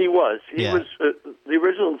label? He was. He Yeah. was. The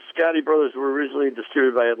original Scotti Brothers were originally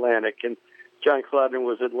distributed by Atlantic, and John Kalodner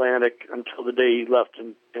was Atlantic until the day he left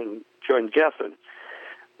and joined Geffen.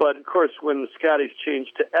 But, of course, when the Scotties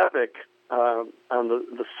changed to Epic on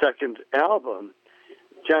the second album,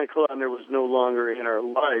 John Kalodner was no longer in our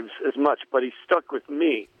lives as much, but he stuck with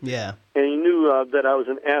me. Yeah. And he knew that I was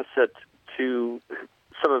an asset to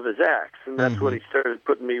some of his acts, and that's what he started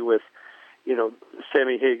putting me with,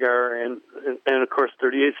 Sammy Hagar and of course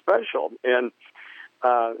 38 Special. And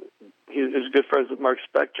he was good friends with Mark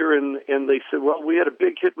Spector, and they said, well, we had a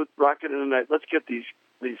big hit with Rockin' in the Night. Let's get these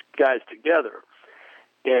guys together.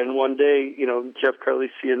 And one day, Jeff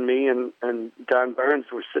Carlisi and me and Don Barnes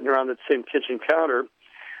were sitting around the same kitchen counter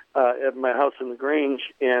at my house in the Grange,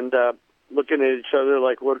 and looking at each other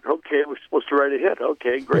like, "What? Okay, we're supposed to write a hit.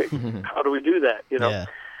 Okay, great. How do we do that?" Yeah.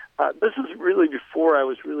 This is really before I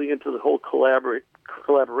was really into the whole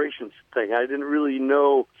collaborations thing. I didn't really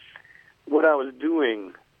know what I was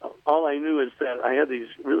doing. All I knew is that I had these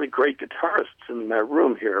really great guitarists in my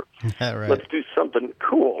room here. Right. Let's do something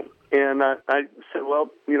cool. And I said,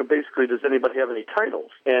 well, basically, does anybody have any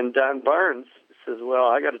titles? And Don Barnes says, well,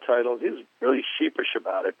 I got a title. He was really sheepish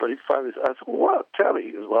about it, but he finally said, I said, well, what? Tell me.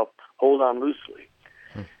 He goes, well, Hold On Loosely.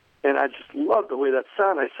 And I just loved the way that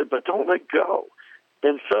sounded. I said, but don't let go.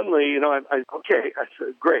 And suddenly, I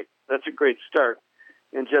said, great. That's a great start.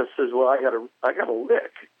 And Jeff says, well, I got a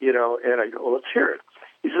lick, and I go, well, let's hear it.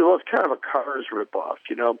 He said, well, it's kind of a Cars ripoff,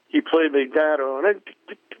 He played me that on,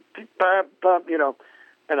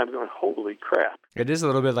 and I'm going, holy crap. It is a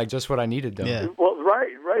little bit like Just What I Needed, though. Yeah. Well, right.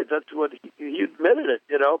 That's what he admitted it,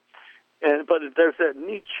 but there's that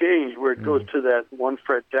neat change where it goes to that one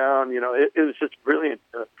fret down. It was just brilliant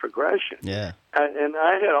progression. Yeah. And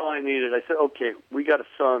I had all I needed. I said, okay, we got a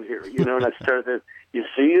song here, and I started, you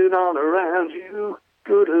see it all around you,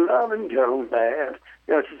 good love and gone bad.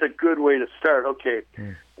 It's just a good way to start. Okay.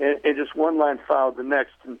 And just one line followed the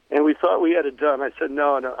next. And we thought we had it done. I said,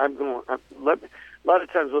 no, I'm going, a lot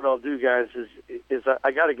of times what I'll do, guys, is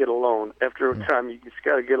I got to get alone. After a time, you just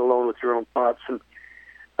got to get alone with your own thoughts. And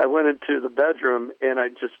I went into the bedroom, and I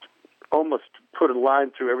just almost put a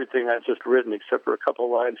line through everything I'd just written, except for a couple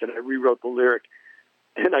of lines, and I rewrote the lyric.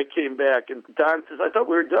 And I came back, and Don says, I thought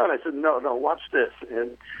we were done. I said, no, watch this.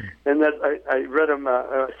 And that I read them,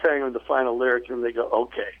 sang them the final lyric, and they go,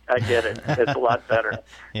 okay, I get it. It's a lot better.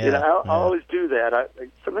 I'll always do that.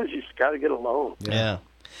 Sometimes you just got to get alone. Yeah.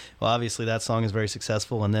 Well, obviously that song is very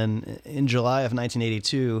successful. And then in July of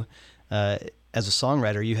 1982, as a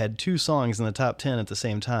songwriter, you had two songs in the top 10 at the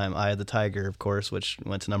same time. Eye of the Tiger, of course, which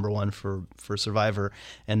went to #1 for Survivor,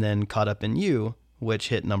 and then Caught Up in You, which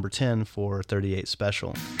hit number 10 for 38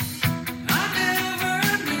 Special.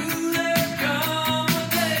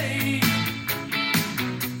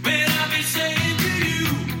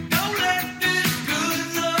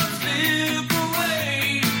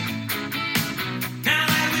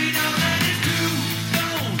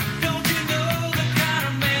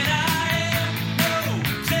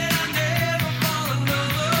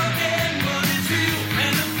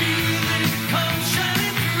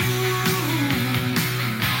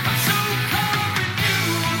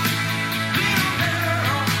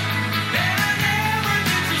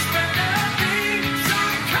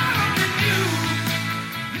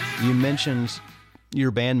 You mentioned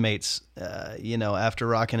your bandmates, after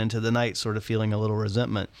Rockin' Into the Night, sort of feeling a little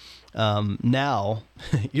resentment. Now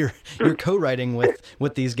you're co-writing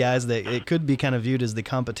with these guys that it could be kind of viewed as the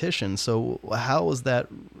competition. So how was that?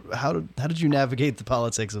 How did you navigate the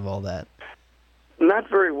politics of all that? Not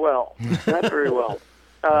very well. Not very well.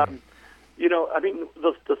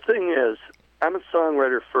 The thing is, I'm a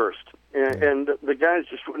songwriter first, and the guys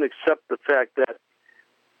just wouldn't accept the fact that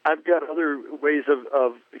I've got other ways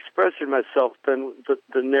of expressing myself than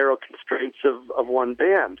the narrow constraints of one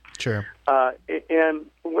band. Sure. And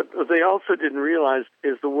what they also didn't realize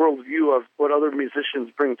is the worldview of what other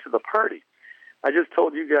musicians bring to the party. I just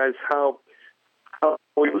told you guys how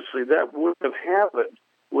loosely that wouldn't have happened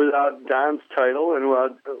without Don's title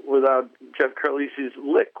and without Jeff Carlisi's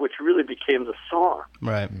lick, which really became the song.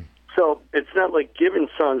 Right. So it's not like giving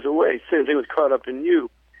songs away. Same thing with Caught Up in You.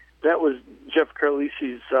 That was Jeff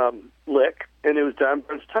Carlisi's lick, and it was Don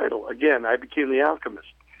Byrne's title. Again, I became the alchemist.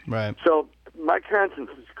 Right. So my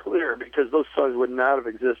conscience is clear because those songs would not have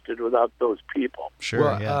existed without those people. Sure.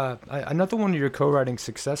 Well, another one of your co-writing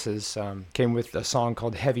successes came with a song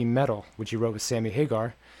called Heavy Metal, which you wrote with Sammy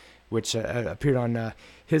Hagar, which appeared on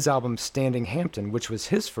his album Standing Hampton, which was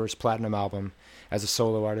his first platinum album as a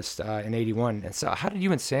solo artist in '81. And so how did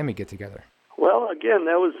you and Sammy get together? Well, again,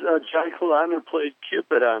 that was John Colon who played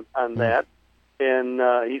Cupid on that. And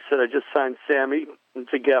he said, I just signed Sammy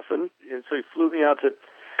to Geffen. And so he flew me out to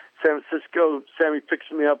San Francisco. Sammy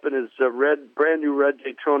picked me up in his brand new red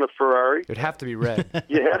Daytona Ferrari. It'd have to be red.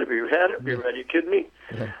 You had to be red. Are you kidding me?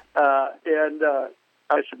 Yeah. And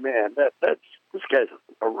I said, man, this guy's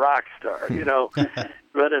a rock star,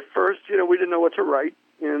 But at first, we didn't know what to write.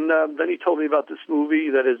 And then he told me about this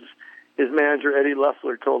movie that his manager, Eddie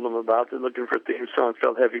Loeffler, told him about. They're looking for a theme song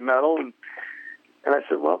called Heavy Metal. And I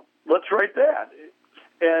said, well, let's write that.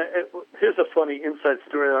 And here's a funny inside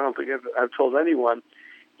story that I don't think I've told anyone.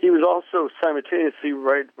 He was also simultaneously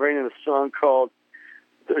writing a song called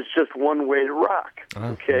There's Just One Way to Rock,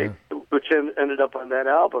 which ended up on that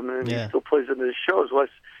album, and he still plays it in his shows. Well,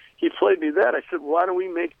 he played me that. I said, why don't we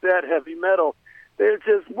make that heavy metal? There's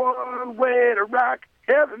just one way to rock,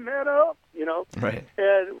 heavy metal, Right.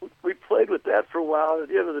 And we played with that for a while. At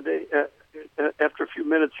the end of the day, after a few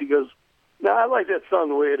minutes, he goes, no, I like that song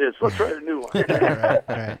the way it is. Let's write a new one.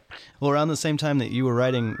 Right. Well, around the same time that you were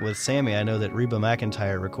writing with Sammy, I know that Reba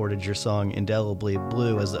McEntire recorded your song Indelibly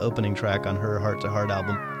Blue as the opening track on her Heart to Heart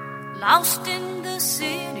album. Lost in the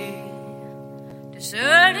city,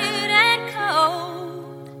 deserted and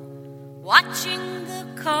cold, watching the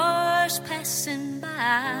cars passing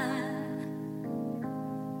by.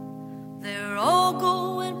 They're all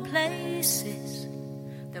going places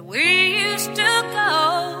that we used to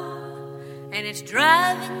go, and it's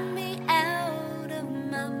driving me out of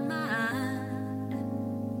my mind,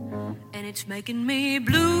 and it's making me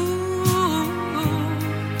blue,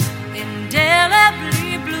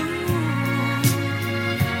 indelibly blue.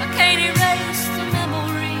 I can't erase the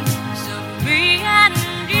memories of me and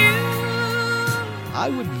you. I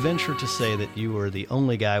would venture to say that you were the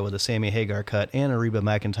only guy with a Sammy Hagar cut and a Reba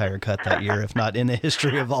McEntire cut that year, if not in the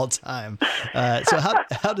history of all time. So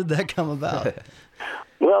how did that come about?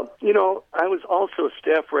 Well, I was also a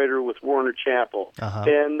staff writer with Warner Chappell,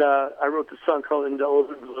 and I wrote the song called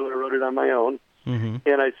Indelibly Blue. I wrote it on my own, and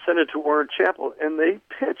I sent it to Warner Chappell, and they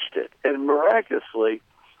pitched it, and miraculously,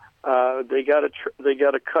 they got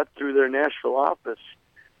a cut through their Nashville office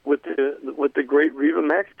with the great Reba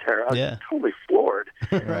McEntire. I was totally floored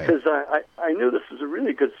because I knew this was a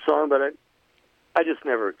really good song, but I just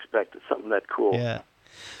never expected something that cool. Yeah.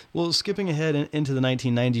 Well, skipping ahead into the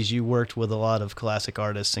 1990s, you worked with a lot of classic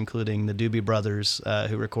artists, including the Doobie Brothers,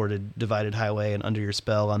 who recorded Divided Highway and Under Your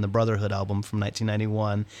Spell on the Brotherhood album from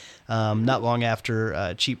 1991. Not long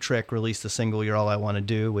after, Cheap Trick released the single You're All I Want to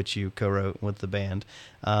Do, which you co-wrote with the band.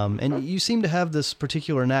 And you seem to have this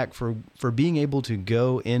particular knack for being able to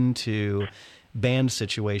go into band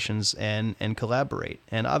situations and collaborate.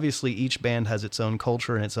 And obviously each band has its own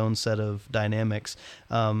culture and its own set of dynamics.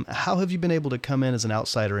 How have you been able to come in as an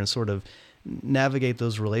outsider and sort of navigate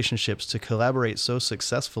those relationships to collaborate so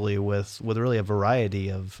successfully with really a variety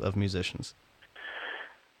of musicians?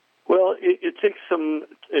 Well, it takes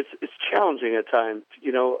it's challenging at times.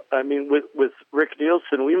 I mean, with Rick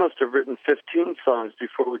Nielsen, we must have written 15 songs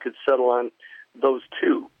before we could settle on those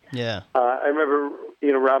two. Yeah. I remember,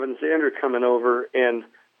 Robin Zander coming over and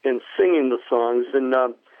singing the songs. And,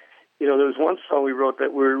 there was one song we wrote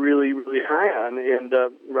that we were really, really high on. And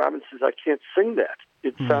Robin says, I can't sing that.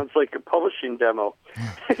 It sounds like a publishing demo.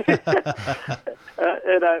 And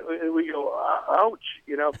we go, ouch,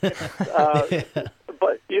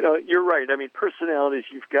 But, you're right. I mean, personalities,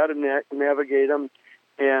 you've got to navigate them.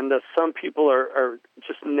 and some people are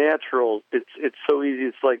just natural. It's so easy.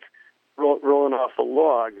 It's like rolling off a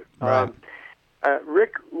log. Right.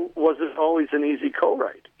 Rick wasn't always an easy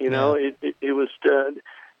co-write. You know, it was.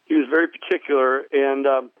 He was very particular, and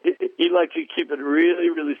he liked to keep it really,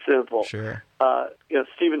 really simple. Sure.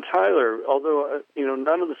 Steven Tyler, although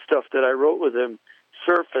none of the stuff that I wrote with him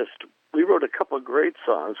surfaced, we wrote a couple of great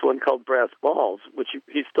songs. One called "Brass Balls," which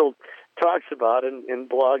he still talks about in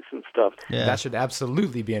blogs and stuff. Yeah. That should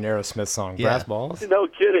absolutely be an Aerosmith song. Brass Balls. No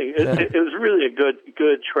kidding. It was really a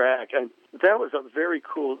good track, and that was a very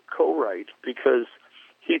cool co-write because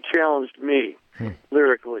he challenged me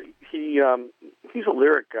lyrically. He's a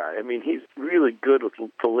lyric guy. I mean, he's really good with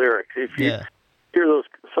the lyrics. If you hear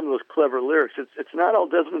some of those clever lyrics, it's not all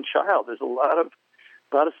Desmond Child. There's a lot of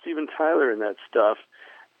Steven Tyler in that stuff,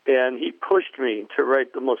 and he pushed me to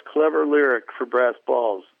write the most clever lyric for Brass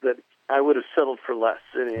Balls that I would have settled for less,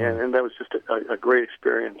 and that was just a great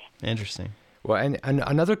experience. Interesting. Well, and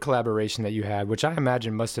another collaboration that you had, which I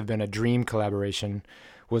imagine must have been a dream collaboration,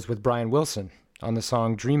 was with Brian Wilson on the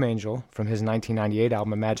song Dream Angel from his 1998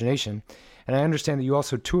 album Imagination. And I understand that you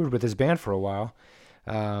also toured with his band for a while.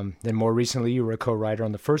 Then more recently, you were a co-writer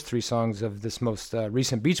on the first 3 songs of this most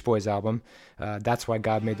recent Beach Boys album, That's Why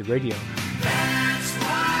God Made the Radio. That's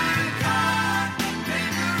why God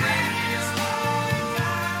made the radio.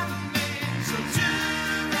 So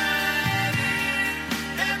tune right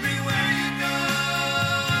in everywhere you go.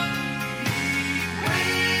 He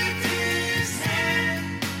waved his hand,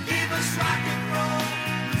 gave us rock and roll,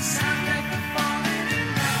 sound like we're falling in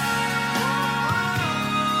love.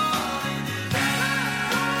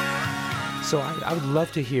 So I would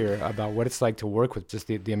love to hear about what it's like to work with just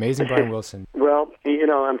the amazing Brian Wilson. Well,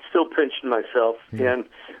 I'm still pinching myself and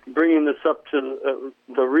bringing this up to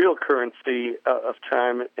the real currency of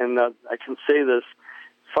time, and I can say this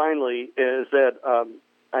finally, is that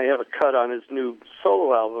I have a cut on his new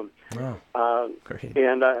solo album. Oh, great.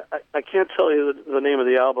 And I can't tell you the name of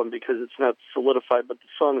the album because it's not solidified, but the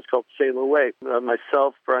song is called Sail Away.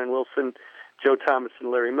 Myself, Brian Wilson, Joe Thomas,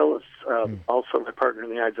 and Larry Millis, also my partner in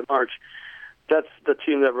the Ides of March. That's the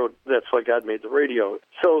team that wrote That's Why God Made the Radio.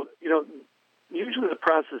 So, usually the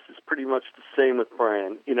process is pretty much the same with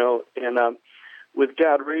Brian, and with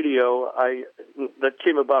God Radio, that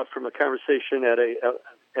came about from a conversation at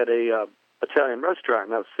a Italian restaurant.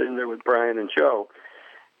 And I was sitting there with Brian and Joe,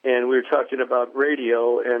 and we were talking about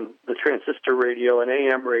radio and the transistor radio and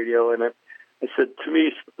AM radio, and I said, to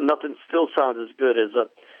me, nothing still sounds as good as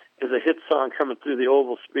a hit song coming through the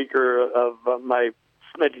oval speaker of my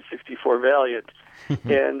 1964 Valiant.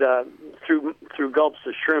 And through gulps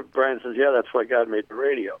of shrimp, Brian says, "Yeah, that's why God made the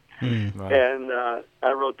radio." Wow. And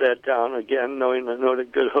I wrote that down again, knowing I know a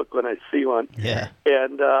good hook when I see one. Yeah.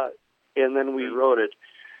 And then we wrote it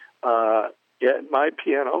at my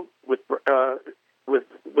piano with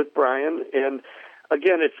Brian. And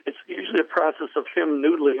again, it's usually a process of him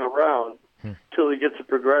noodling around till he gets a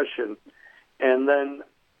progression, and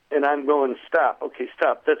I'm going, stop. Okay,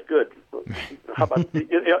 stop. That's good. How about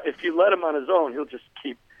if you let him on his own, he'll just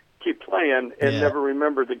keep playing and never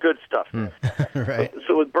remember the good stuff. Right.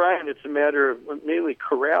 So with Brian, it's a matter of mainly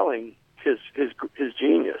corralling his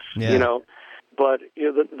genius. Yeah. But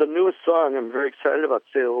the newest song, I'm very excited about.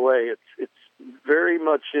 Sail Away. It's very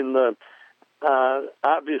much in the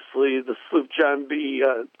obviously the Sloop John B.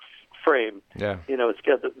 frame. Yeah. It's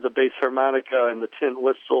got the bass harmonica and the tin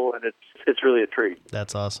whistle, and it's really a treat.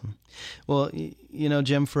 That's awesome. Well,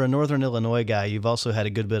 Jim, for a Northern Illinois guy, you've also had a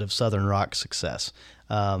good bit of Southern rock success.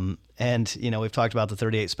 And we've talked about the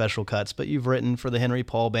 38 special cuts, but you've written for the Henry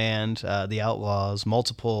Paul Band, the Outlaws,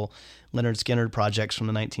 multiple Leonard Skinner projects from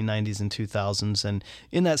the 1990s and 2000s. And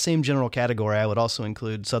in that same general category, I would also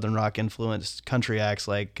include Southern rock influenced country acts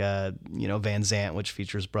like, Van Zant, which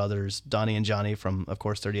features brothers Donnie and Johnny from, of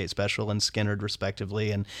course, 38 Special and Skinner,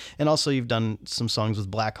 respectively. And also you've done some songs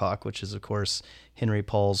with Black Hawk, which is, of course, Henry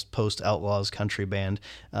Paul's post-Outlaws country band.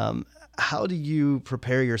 How do you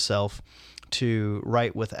prepare yourself to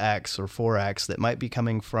write with acts or for acts that might be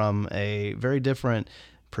coming from a very different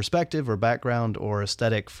perspective or background or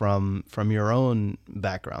aesthetic from your own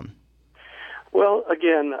background? Well,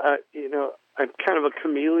 again, I'm kind of a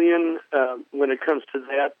chameleon when it comes to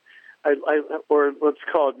that. Or let's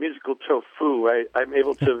call it musical tofu. I'm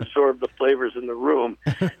able to absorb the flavors in the room.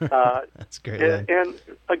 That's great. And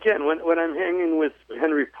again, when I'm hanging with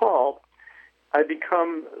Henry Paul, I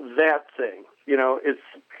become that thing.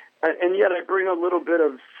 And yet I bring a little bit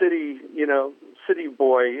of city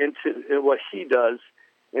boy into what he does,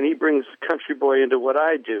 and he brings country boy into what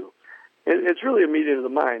I do. And it's really a meeting of the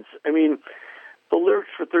minds. I mean, the lyrics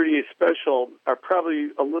for 38 Special are probably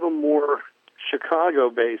a little more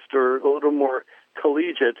Chicago-based or a little more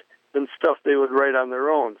collegiate than stuff they would write on their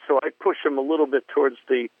own. So I push them a little bit towards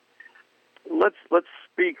the let's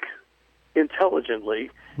speak intelligently,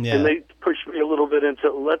 and they push me a little bit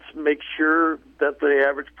into let's make sure that the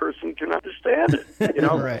average person can understand it. You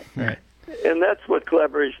know, right. And that's what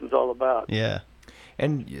collaboration's all about. Yeah.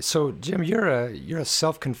 And so, Jim, you're a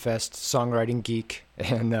self-confessed songwriting geek,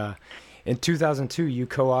 and in 2002 you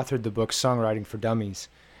co-authored the book Songwriting for Dummies.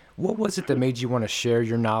 What was it that made you want to share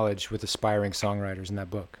your knowledge with aspiring songwriters in that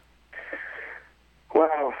book?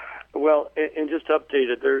 Wow. Well, and just to update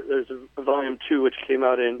it, there's a volume 2 which came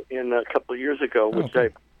out in a couple of years ago, which I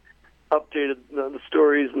updated the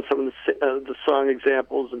stories and some of the song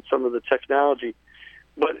examples and some of the technology.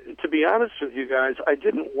 But to be honest with you guys, I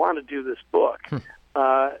didn't want to do this book.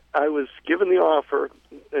 I was given the offer,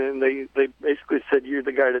 and they basically said, "You're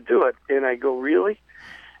the guy to do it." And I go, "Really?"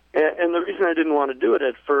 And the reason I didn't want to do it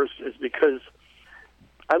at first is because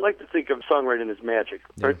I like to think of songwriting as magic,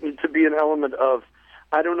 right? To be an element of,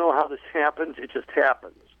 I don't know how this happens, it just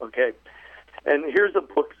happens, okay? And here's a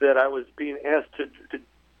book that I was being asked to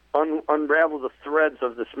unravel the threads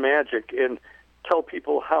of this magic and tell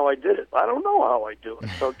people how I did it. I don't know how I do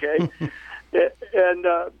it, okay?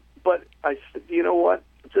 But I said, you know what?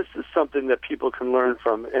 This is something that people can learn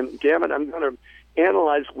from, and damn it, I'm going to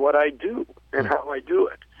analyze what I do and how I do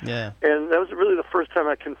it. Yeah. And that was really the first time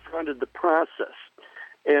I confronted the process.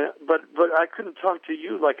 But I couldn't talk to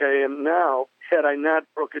you like I am now had I not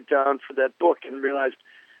broke it down for that book and realized,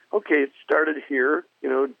 okay, it started here, you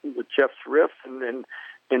know, with Jeff's riff and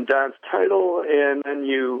Don's title, and then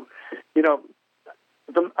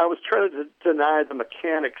I was trying to deny the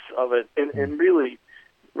mechanics of it, and really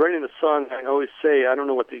writing a song, I always say, I don't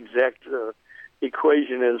know what the exact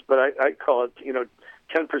equation is, but I call it,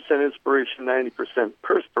 10% inspiration, 90%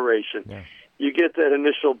 perspiration. Yeah. You get that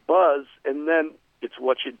initial buzz, and then it's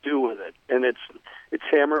what you do with it, and it's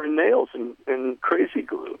hammer and nails and crazy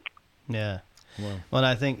glue. Yeah. Wow. Well,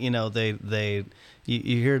 I think you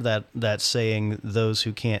hear that saying, "Those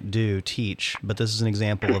who can't do teach," but this is an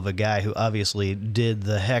example of a guy who obviously did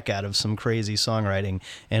the heck out of some crazy songwriting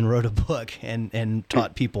and wrote a book and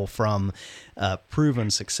taught people from proven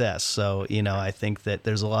success. So I think that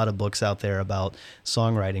there's a lot of books out there about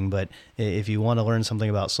songwriting, but if you want to learn something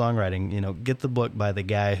about songwriting, get the book by the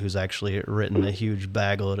guy who's actually written a huge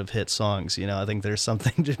bagload of hit songs. I think there's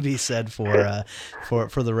something to be said for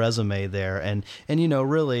the resume there, and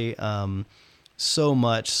really. So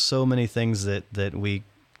many things that we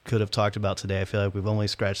could have talked about today. I feel like we've only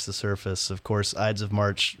scratched the surface. Of course, Ides of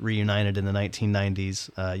March reunited in the 1990s.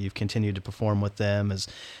 You've continued to perform with them as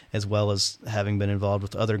well as having been involved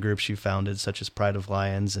with other groups you founded, such as Pride of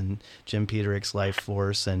Lions and Jim Peterick's Life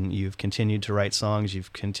Force, and you've continued to write songs,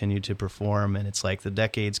 you've continued to perform, and it's like the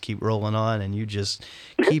decades keep rolling on, and you just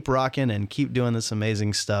keep rocking and keep doing this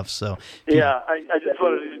amazing stuff. So yeah, I just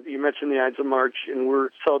wanted to, you mentioned the Ides of March, and we're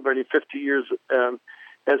celebrating 50 years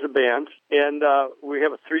as a band, and we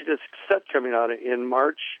have a 3-disc set coming out in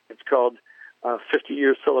March. It's called 50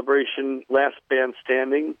 Year Celebration, Last Band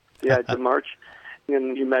Standing, the Ides of March.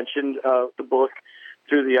 And you mentioned the book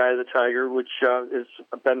Through the Eye of the Tiger, which is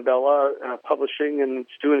Ben Bella publishing, and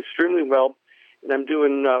it's doing extremely well. And I'm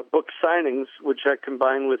doing book signings, which I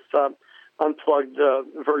combine with unplugged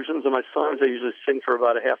versions of my songs. I usually sing for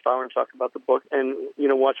about a half hour and talk about the book. And,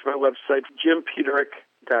 watch my website,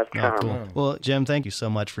 JimPeterick.com. Oh, cool. Well, Jim, thank you so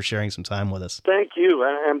much for sharing some time with us. Thank you.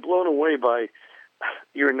 I'm blown away by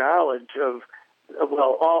your knowledge of,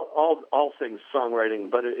 all things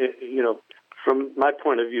songwriting. But, from my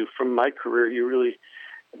point of view, from my career, you really...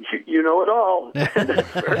 You know it all.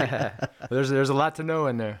 There's a lot to know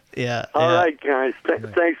in there. Yeah. All right, guys.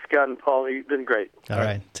 Thanks, Scott and Paul. You've been great. All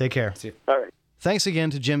right. Take care. See you. All right. Thanks again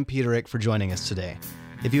to Jim Peterick for joining us today.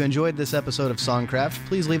 If you enjoyed this episode of Songcraft,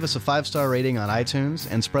 please leave us a 5-star rating on iTunes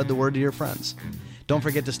and spread the word to your friends. Don't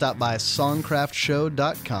forget to stop by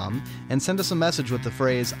songcraftshow.com and send us a message with the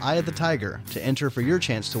phrase Eye of the Tiger to enter for your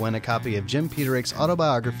chance to win a copy of Jim Peterick's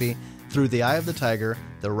autobiography, Through the Eye of the Tiger,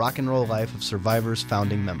 The Rock and Roll Life of Survivor's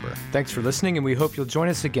Founding Member. Thanks for listening, and we hope you'll join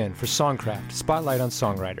us again for Songcraft, Spotlight on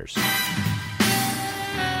Songwriters.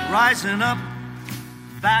 Rising up,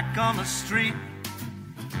 back on the street,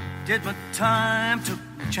 did my time, took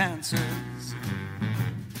my chances.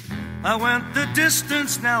 I went the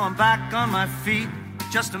distance, now I'm back on my feet,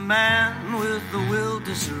 just a man with the will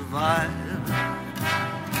to survive.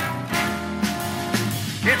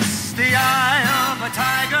 It's the eye of a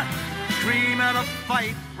tiger, dream of a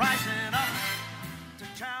fight, rising